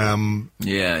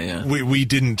 We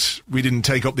didn't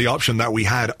take up the option that we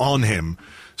had on him.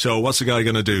 So what's the guy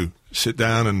going to do? sit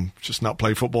down and just not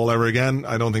play football ever again.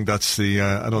 I don't think that's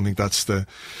a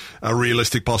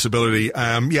realistic possibility.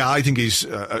 I think he's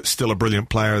still a brilliant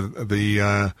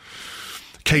player.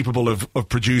 Capable of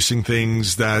producing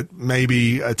things that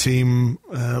maybe a team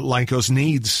like us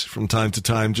needs from time to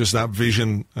time, just that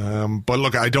vision. But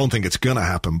look, I don't think it's going to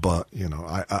happen, but,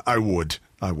 I would.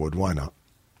 Why not?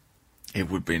 It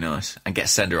would be nice. And get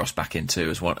Senderos back in too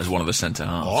as one of the centre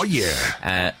halves. Oh,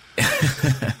 yeah.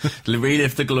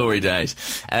 Relive the glory days.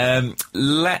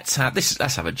 Let's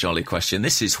have a jolly question.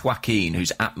 This is Joaquin,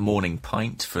 who's at Morning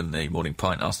Pint from the Morning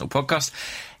Pint Arsenal podcast.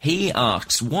 He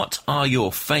asks, what are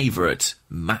your favourite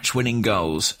match-winning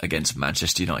goals against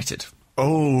Manchester United?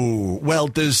 Oh, well,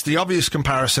 there's the obvious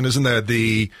comparison, isn't there?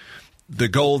 The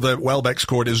goal that Welbeck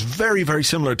scored is very, very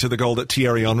similar to the goal that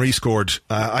Thierry Henry scored.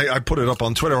 I put it up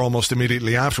on Twitter almost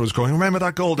immediately afterwards going, remember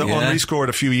that goal that Henry scored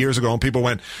a few years ago? And people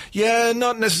went, yeah,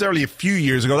 not necessarily a few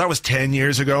years ago. That was 10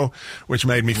 years ago, which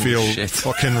made me feel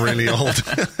fucking really old.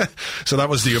 So that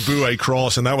was the Aboué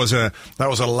cross, and that was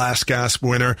a last gasp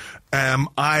winner.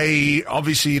 I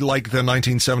obviously like the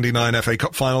 1979 FA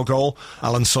Cup final goal,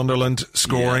 Alan Sunderland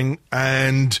scoring,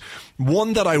 and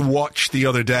one that I watched the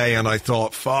other day and I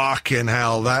thought, fucking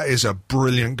hell, that is a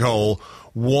brilliant goal,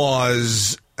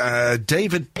 was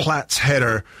David Platt's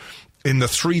header in the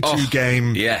 3-2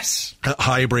 game at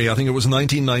Highbury. I think it was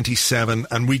 1997,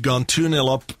 and we'd gone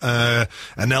 2-0 up.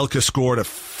 Anelka scored a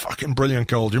fucking brilliant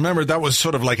goal. Do you remember? That was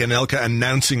sort of like Anelka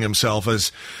announcing himself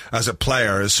as a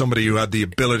player, as somebody who had the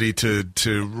ability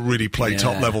to really play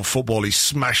top-level football. He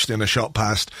smashed in a shot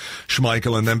past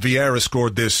Schmeichel, and then Vieira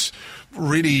scored this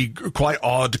really quite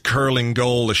odd curling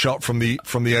goal, a shot from the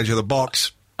edge of the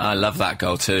box. I love that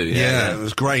goal too. Yeah, it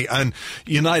was great. And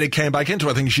United came back into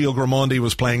it. I think Gilles Gramondi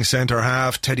was playing centre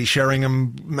half. Teddy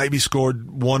Sheringham maybe scored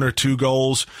 1 or 2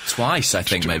 goals. Twice, I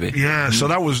think, maybe. Yeah, so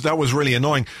that was really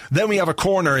annoying. Then we have a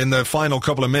corner in the final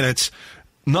couple of minutes.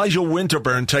 Nigel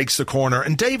Winterburn takes the corner,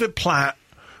 and David Platt,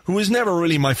 who was never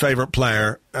really my favourite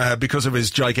player because of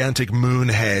his gigantic moon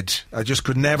head. I just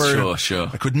could never... Sure.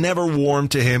 I could never warm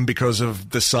to him because of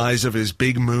the size of his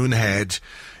big moon head.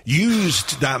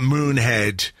 Used that moon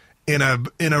head in a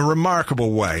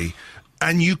remarkable way.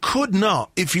 And you could not,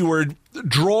 if you were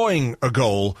drawing a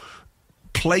goal,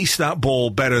 place that ball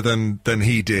better than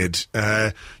he did.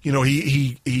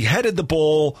 He headed the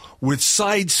ball with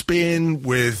side spin,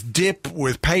 with dip,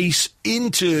 with pace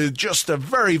into just a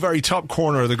very, very top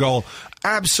corner of the goal.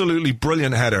 Absolutely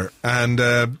brilliant header.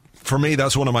 And for me,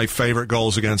 that's one of my favourite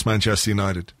goals against Manchester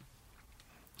United.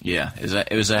 Yeah,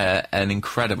 it was an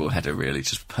incredible header, really,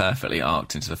 just perfectly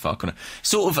arced into the far corner.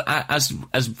 Sort of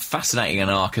as fascinating an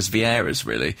arc as Vieira's,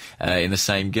 really, in the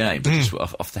same game, but just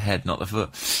off the head, not the foot.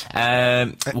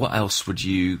 What else would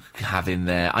you have in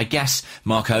there? I guess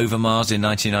Mark Overmars in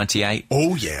 1998.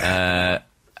 Oh, yeah.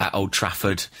 At Old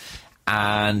Trafford.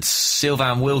 And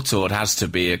Sylvain Wiltord has to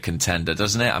be a contender,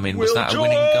 doesn't it? I mean, was that a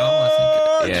winning goal? I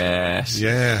think. Yes.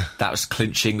 Yeah. That was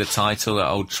clinching the title at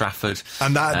Old Trafford.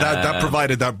 And that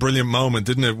provided that brilliant moment,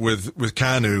 didn't it, with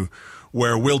Kanu,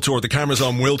 where Wiltord, the camera's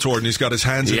on Wiltord and he's got his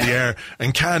hands in the air,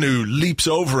 and Kanu leaps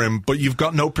over him, but you've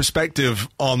got no perspective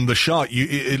on the shot.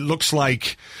 It looks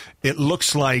like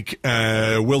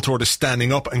Wiltord is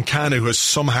standing up, and Kanu has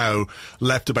somehow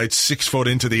leapt about 6 foot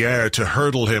into the air to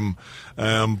hurdle him.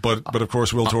 But of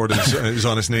course Wiltord is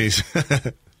on his knees.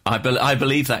 I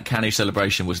believe that Kanu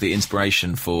celebration was the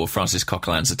inspiration for Francis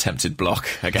Coquelin's attempted block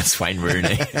against Wayne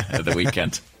Rooney at the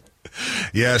weekend.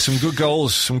 Yeah, some good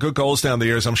goals down the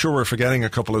years. I'm sure we're forgetting a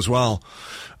couple as well.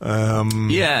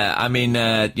 Yeah, I mean,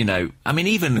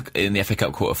 even in the FA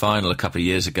Cup quarter-final a couple of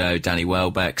years ago, Danny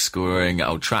Welbeck scoring at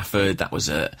Old Trafford, that was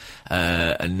a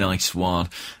nice one.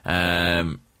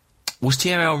 Was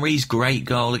Thierry Henry's great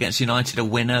goal against United a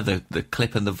winner, the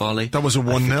clip and the volley? That was a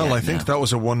 1-0, I think. That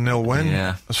was a 1-0 win,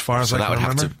 as far as I can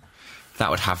remember. That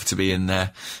would have to be in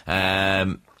there.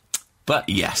 But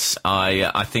yes,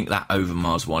 I think that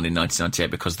Overmars won in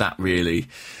 1998 because that really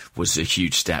was a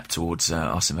huge step towards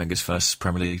Arsene Wenger's first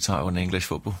Premier League title in English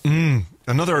football.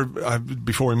 Another,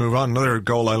 before we move on, another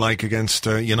goal I like against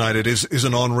United is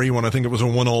an Henry one. I think it was a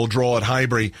 1-1 draw at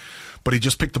Highbury, but he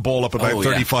just picked the ball up about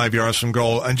 35 yards from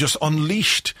goal and just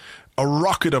unleashed a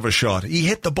rocket of a shot. He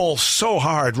hit the ball so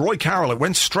hard. Roy Carroll, it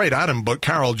went straight at him, but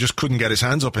Carroll just couldn't get his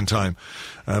hands up in time.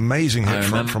 Amazing hit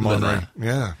from Henry.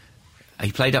 Yeah.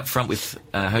 He played up front with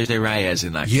Jose Reyes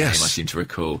in that game, I seem to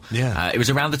recall. Yeah. It was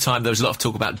around the time there was a lot of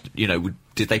talk about,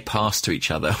 did they pass to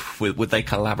each other? Would they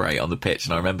collaborate on the pitch?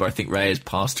 And I remember, I think Reyes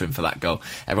passed to him for that goal.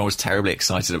 Everyone was terribly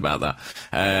excited about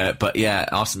that. But yeah,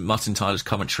 Martin Tyler's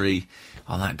commentary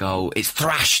on that goal, it's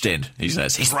thrashed in, he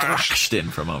says. He's thrashed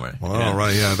in from Omri. Well,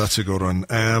 right, yeah, that's a good one.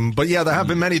 But yeah, there have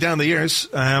been many down the years.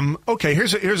 Okay,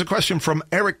 here's a question from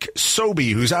Eric Sobey,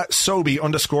 who's at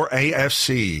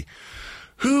Sobey_AFC.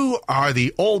 Who are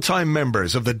the all-time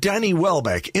members of the Danny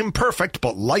Welbeck imperfect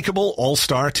but likeable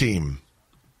all-star team?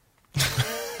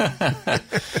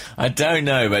 I don't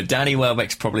know, but Danny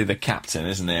Welbeck's probably the captain,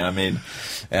 isn't he? I mean,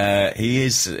 he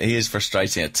is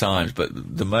frustrating at times, but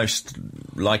the most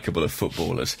likeable of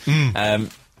footballers.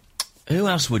 Who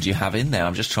else would you have in there?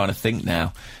 I'm just trying to think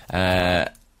now.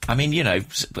 I mean,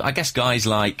 I guess guys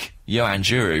like Johan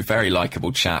Giroud, very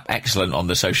likeable chap, excellent on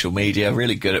the social media,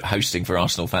 really good at hosting for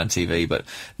Arsenal Fan TV, but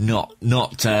not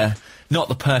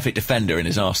the perfect defender in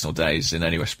his Arsenal days in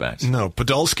any respect. No,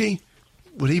 Podolski?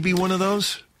 Would he be one of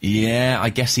those? Yeah, I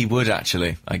guess he would,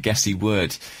 actually. I guess he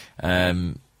would.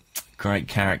 Great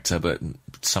character, but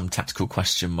some tactical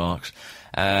question marks.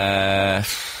 I'm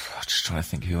just trying to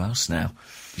think who else now.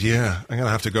 Yeah, I'm going to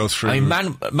have to go through... I mean,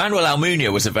 Manuel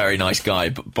Almunia was a very nice guy,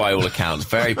 by all accounts.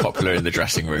 Very popular in the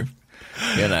dressing room.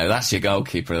 That's your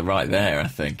goalkeeper right there, I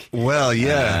think. Well,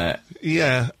 yeah.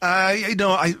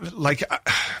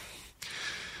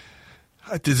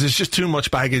 There's just too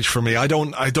much baggage for me. I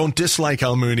don't dislike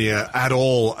Almunia at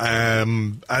all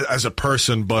as a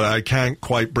person, but I can't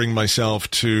quite bring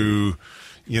myself to,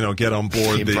 get on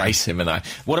board. Embrace him and that.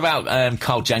 What about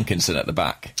Carl Jenkinson at the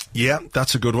back? Yeah,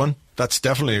 that's a good one. That's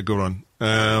definitely a good one.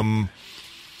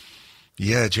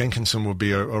 Yeah, Jenkinson would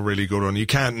be a really good one. You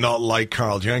can't not like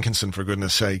Carl Jenkinson, for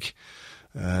goodness sake.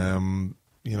 That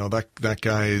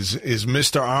guy is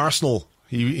Mr. Arsenal.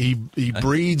 He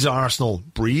breeds Arsenal.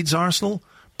 Breeds Arsenal?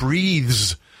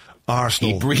 Breathes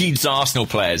Arsenal. He breeds Arsenal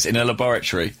players in a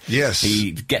laboratory. Yes.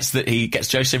 He gets Jose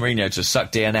Mourinho to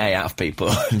suck DNA out of people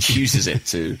and uses it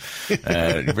to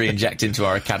re-inject into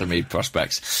our academy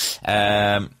prospects.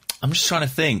 I'm just trying to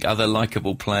think other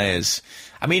likeable players.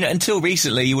 I mean, until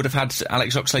recently, you would have had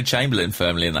Alex Oxlade-Chamberlain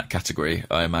firmly in that category,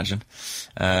 I imagine.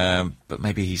 But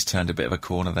maybe he's turned a bit of a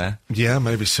corner there. Yeah,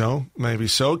 maybe so. Kim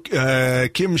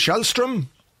Källström?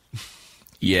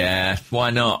 Yeah,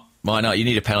 why not? Why not? You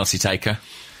need a penalty taker.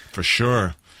 For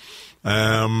sure.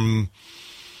 Who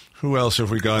else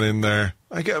have we got in there?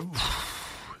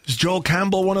 Is Joel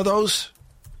Campbell one of those?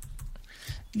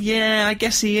 Yeah, I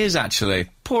guess he is, actually.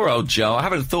 Poor old Joe. I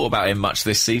haven't thought about him much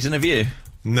this season, have you?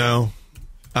 No.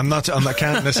 I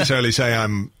can't necessarily say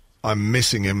I'm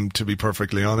missing him, to be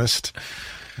perfectly honest.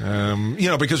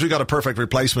 Because we got a perfect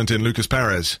replacement in Lucas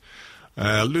Perez.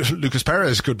 Lucas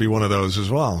Perez could be one of those as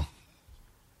well.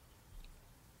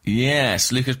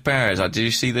 Yes, Lucas Perez. I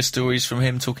do see the stories from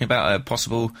him talking about a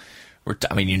possible...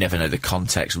 I mean, you never know the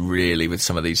context, really, with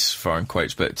some of these foreign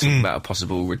quotes, but talking about a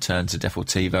possible return to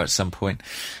Deportivo at some point.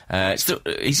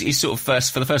 He's sort of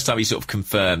for the first time, he sort of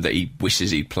confirmed that he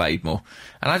wishes he'd played more.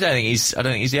 And I don't think he's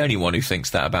the only one who thinks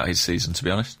that about his season, to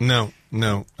be honest. No.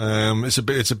 It's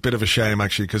a bit of a shame,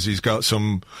 actually, because he's got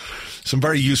some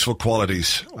very useful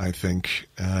qualities, I think.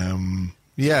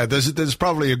 Yeah, there's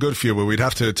probably a good few, but we'd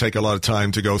have to take a lot of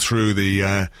time to go through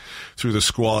the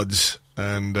squads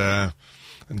and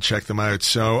check them out.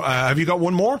 So, have you got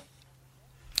one more?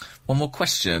 One more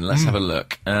question. Let's have a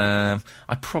look. I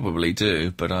probably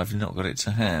do, but I've not got it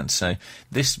to hand. So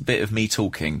this bit of me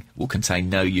talking will contain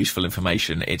no useful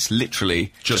information. It's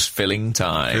literally just filling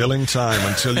time. Filling time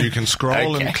until you can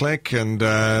scroll and click and...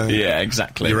 yeah,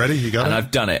 exactly. You ready? You got it? And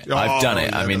I've done it. I've done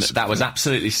it. Yeah, I mean, that was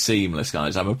absolutely seamless,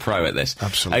 guys. I'm a pro at this.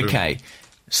 Absolutely. Okay.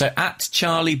 So at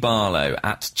Charlie Barlow,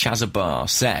 at Chazabar,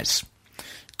 says,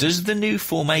 does the new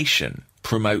formation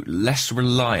promote less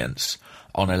reliance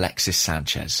on Alexis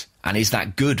Sanchez? And is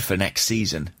that good for next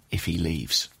season if he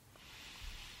leaves?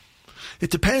 It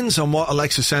depends on what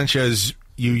Alexis Sanchez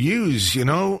you use,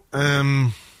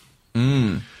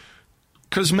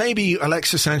 Because maybe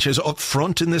Alexis Sanchez up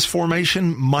front in this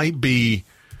formation might be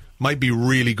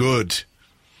really good.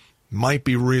 Might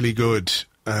be really good.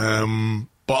 But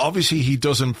obviously he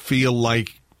doesn't feel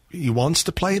like he wants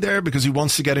to play there because he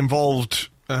wants to get involved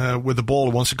with the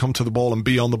ball, wants to come to the ball and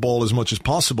be on the ball as much as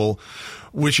possible,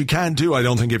 which you can't do, I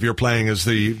don't think, if you're playing as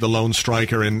the lone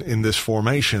striker in this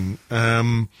formation.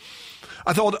 I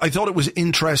thought it was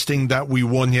interesting that we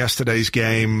won yesterday's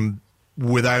game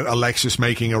without Alexis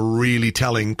making a really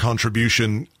telling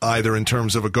contribution, either in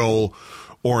terms of a goal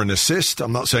or an assist.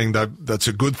 I'm not saying that that's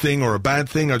a good thing or a bad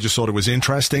thing. I just thought it was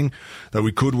interesting that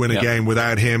we could win a game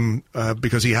without him,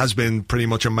 because he has been pretty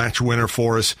much a match winner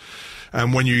for us.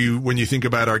 And when you think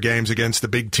about our games against the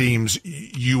big teams,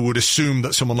 you would assume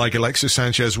that someone like Alexis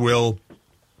Sanchez will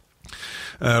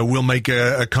make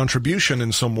a contribution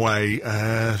in some way.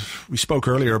 We spoke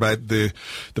earlier about the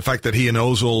fact that he and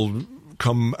Ozil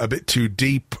come a bit too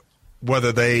deep.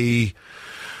 Whether they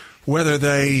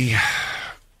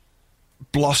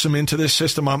blossom into this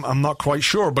system, I'm not quite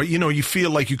sure. But, you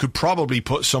feel like you could probably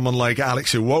put someone like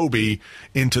Alex Iwobi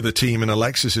into the team in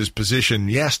Alexis's position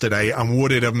yesterday, and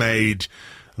would it have made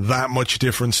that much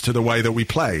difference to the way that we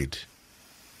played?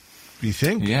 Do you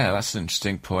think? Yeah, that's an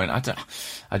interesting point. I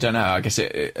don't know. I guess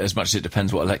as much as it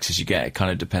depends what Alexis you get, it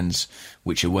kind of depends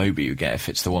which Iwobi you get, if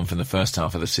it's the one from the first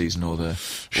half of the season or the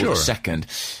second.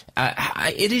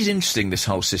 It is interesting, this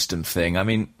whole system thing. I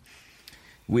mean,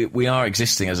 we are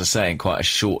existing, as I say, in quite a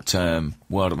short-term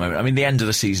world at the moment. I mean, the end of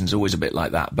the season's always a bit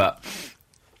like that, but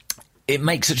it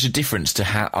makes such a difference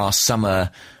to our summer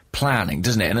planning,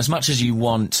 doesn't it? And as much as you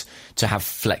want to have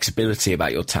flexibility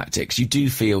about your tactics, you do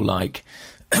feel like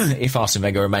if Arsene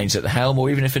Wenger remains at the helm, or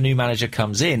even if a new manager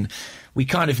comes in, we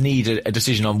kind of need a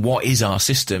decision on what is our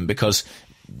system, because,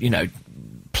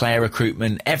 player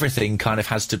recruitment, everything kind of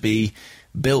has to be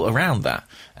built around that.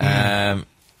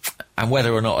 And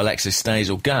whether or not Alexis stays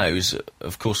or goes,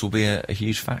 of course, will be a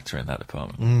huge factor in that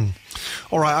department.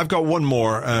 All right, I've got one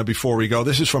more before we go.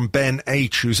 This is from Ben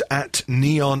H, who's at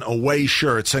Neon Away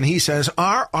Shirts, and he says,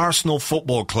 are Arsenal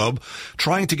Football Club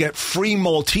trying to get free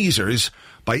Maltesers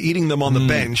by eating them on the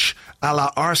bench, a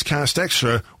la Arscast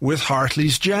Extra with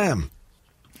Hartley's jam?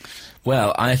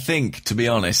 Well, I think, to be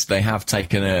honest, they have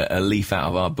taken a leaf out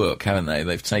of our book, haven't they?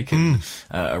 They've taken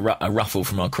a ruffle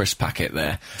from our crisp packet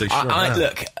there. They sure have.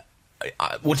 Look,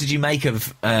 what did you make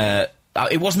of...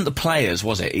 it wasn't the players,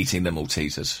 was it, eating the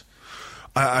Maltesers?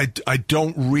 I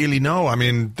don't really know. I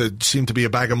mean, there seemed to be a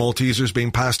bag of Maltesers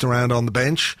being passed around on the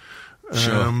bench.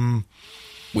 Sure.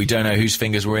 We don't know whose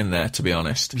fingers were in there, to be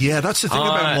honest. Yeah, that's the thing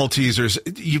about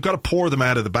Maltesers. You've got to pour them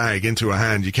out of the bag into a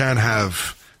hand. You can't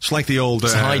have... It's like the old...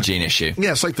 It's a hygiene issue.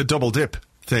 Yeah, it's like the double dip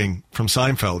thing from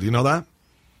Seinfeld. You know that?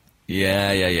 Yeah.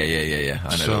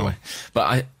 I know the way.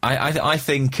 But I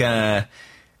think...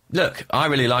 look, I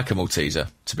really like a Malteser,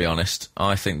 to be honest.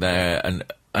 I think they're an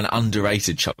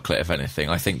underrated chocolate, if anything.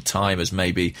 I think time has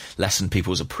maybe lessened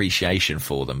people's appreciation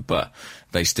for them, but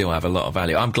they still have a lot of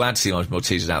value. I'm glad to see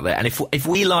Maltesers out there. And if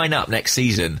we line up next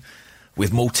season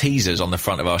with Maltesers on the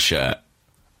front of our shirt,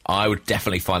 I would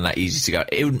definitely find that easy to go.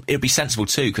 It would be sensible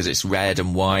too, because it's red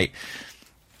and white.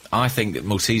 I think that the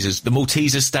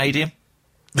Malteser Stadium,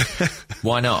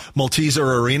 why not? Malteser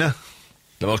Arena?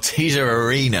 The Malteser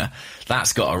Arena,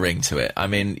 that's got a ring to it. I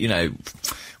mean,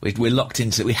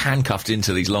 we're handcuffed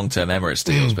into these long-term Emirates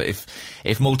deals, but if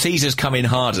Maltesers come in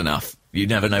hard enough, you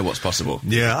never know what's possible.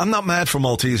 Yeah, I'm not mad for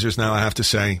Maltesers now, I have to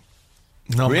say.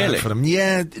 Not really? Mad for them.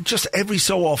 Yeah, just every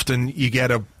so often you get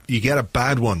a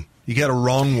bad one. You get a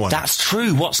wrong one. That's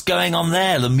true. What's going on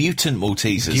there? The mutant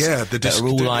Maltesers. Yeah, they're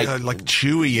all like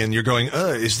chewy, and you're going,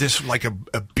 is this like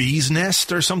a bee's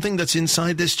nest or something that's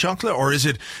inside this chocolate? Or is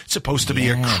it supposed to be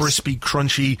a crispy,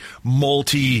 crunchy,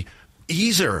 malty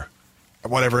Easer?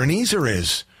 Whatever an Easer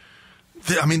is.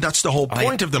 I mean, that's the whole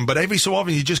point of them. But every so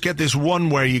often you just get this one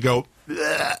where you go,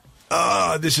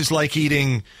 this is like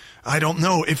eating, I don't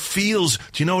know, it feels,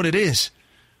 do you know what it is?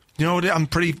 You know,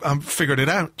 I'm figured it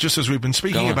out just as we've been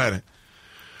speaking about it.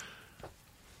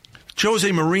 Jose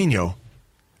Mourinho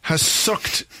has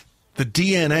sucked the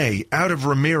DNA out of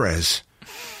Ramirez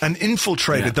and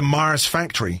infiltrated the Mars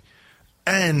factory,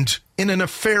 and in a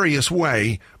nefarious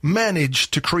way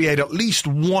managed to create at least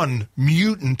one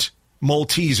mutant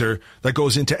Malteser that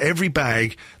goes into every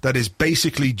bag that is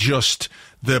basically just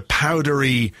the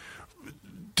powdery,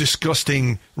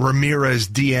 disgusting Ramirez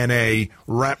DNA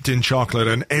wrapped in chocolate,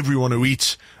 and everyone who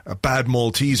eats a bad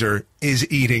Malteser is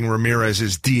eating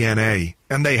Ramirez's DNA,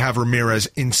 and they have Ramirez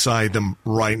inside them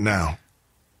right now.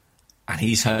 And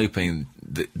he's hoping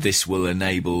that this will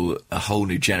enable a whole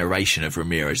new generation of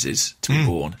Ramirez's to be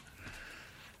born.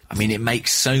 I mean, it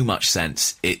makes so much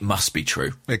sense. It must be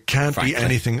true. It can't be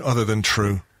anything other than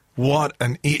true. What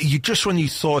an... just when you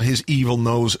thought his evil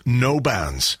knows no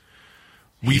bounds...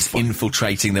 He's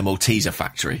infiltrating the Malteser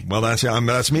factory. Well, that's me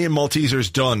and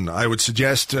Maltesers done. I would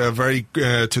suggest to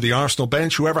the Arsenal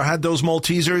bench, whoever had those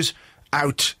Maltesers,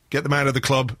 out. Get them out of the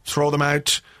club. Throw them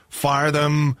out. Fire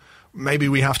them. Maybe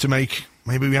we have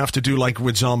to do like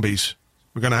with zombies.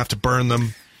 We're going to have to burn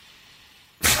them.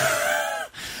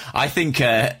 I think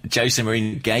Jose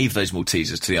Mourinho gave those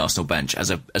Maltesers to the Arsenal bench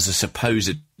as a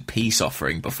supposed peace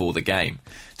offering before the game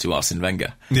to Arsene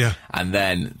Wenger. Yeah. And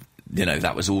then,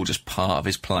 that was all just part of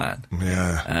his plan.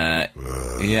 Yeah.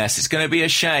 Yes, it's going to be a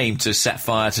shame to set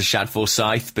fire to Shad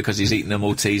Forsyth because he's eaten a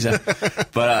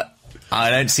Malteser. But I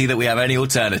don't see that we have any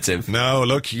alternative. No,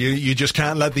 look, you just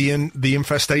can't let the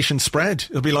infestation spread.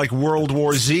 It'll be like World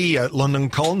War Z at London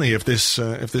Colney if this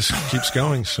keeps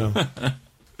going. So.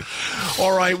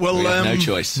 All right, well... we have no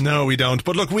choice. No, we don't.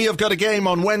 But look, we have got a game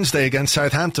on Wednesday against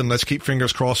Southampton. Let's keep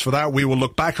fingers crossed for that. We will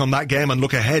look back on that game and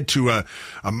look ahead to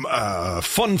a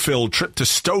fun-filled trip to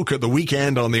Stoke at the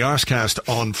weekend on the Arscast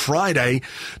on Friday.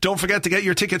 Don't forget to get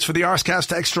your tickets for the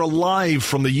Arscast Extra live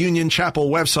from the Union Chapel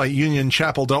website,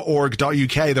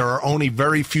 unionchapel.org.uk. There are only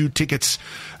very few tickets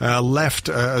left,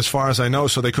 as far as I know,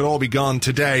 so they could all be gone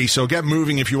today. So get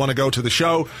moving if you want to go to the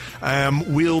show.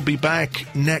 We'll be back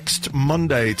next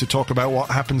Monday to talk about what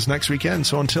happens next weekend.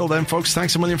 So until then, folks,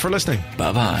 thanks a million for listening.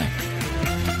 Bye-bye.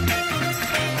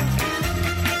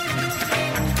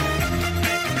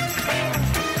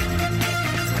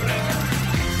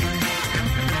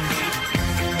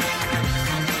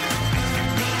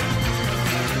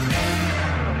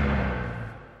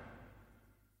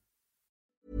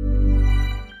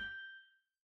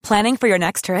 Planning for your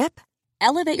next trip?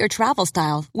 Elevate your travel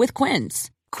style with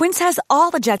Quince. Quince has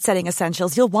all the jet-setting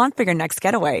essentials you'll want for your next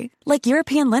getaway, like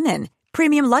European linen,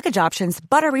 premium luggage options,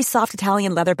 buttery soft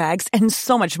Italian leather bags, and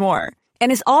so much more.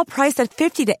 And is all priced at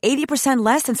 50 to 80%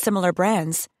 less than similar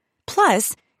brands.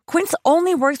 Plus, Quince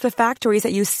only works with factories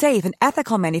that use safe and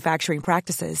ethical manufacturing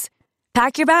practices.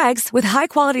 Pack your bags with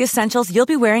high-quality essentials you'll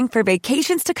be wearing for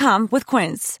vacations to come with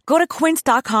Quince. Go to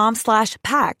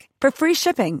quince.com/pack for free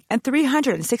shipping and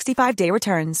 365-day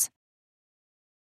returns.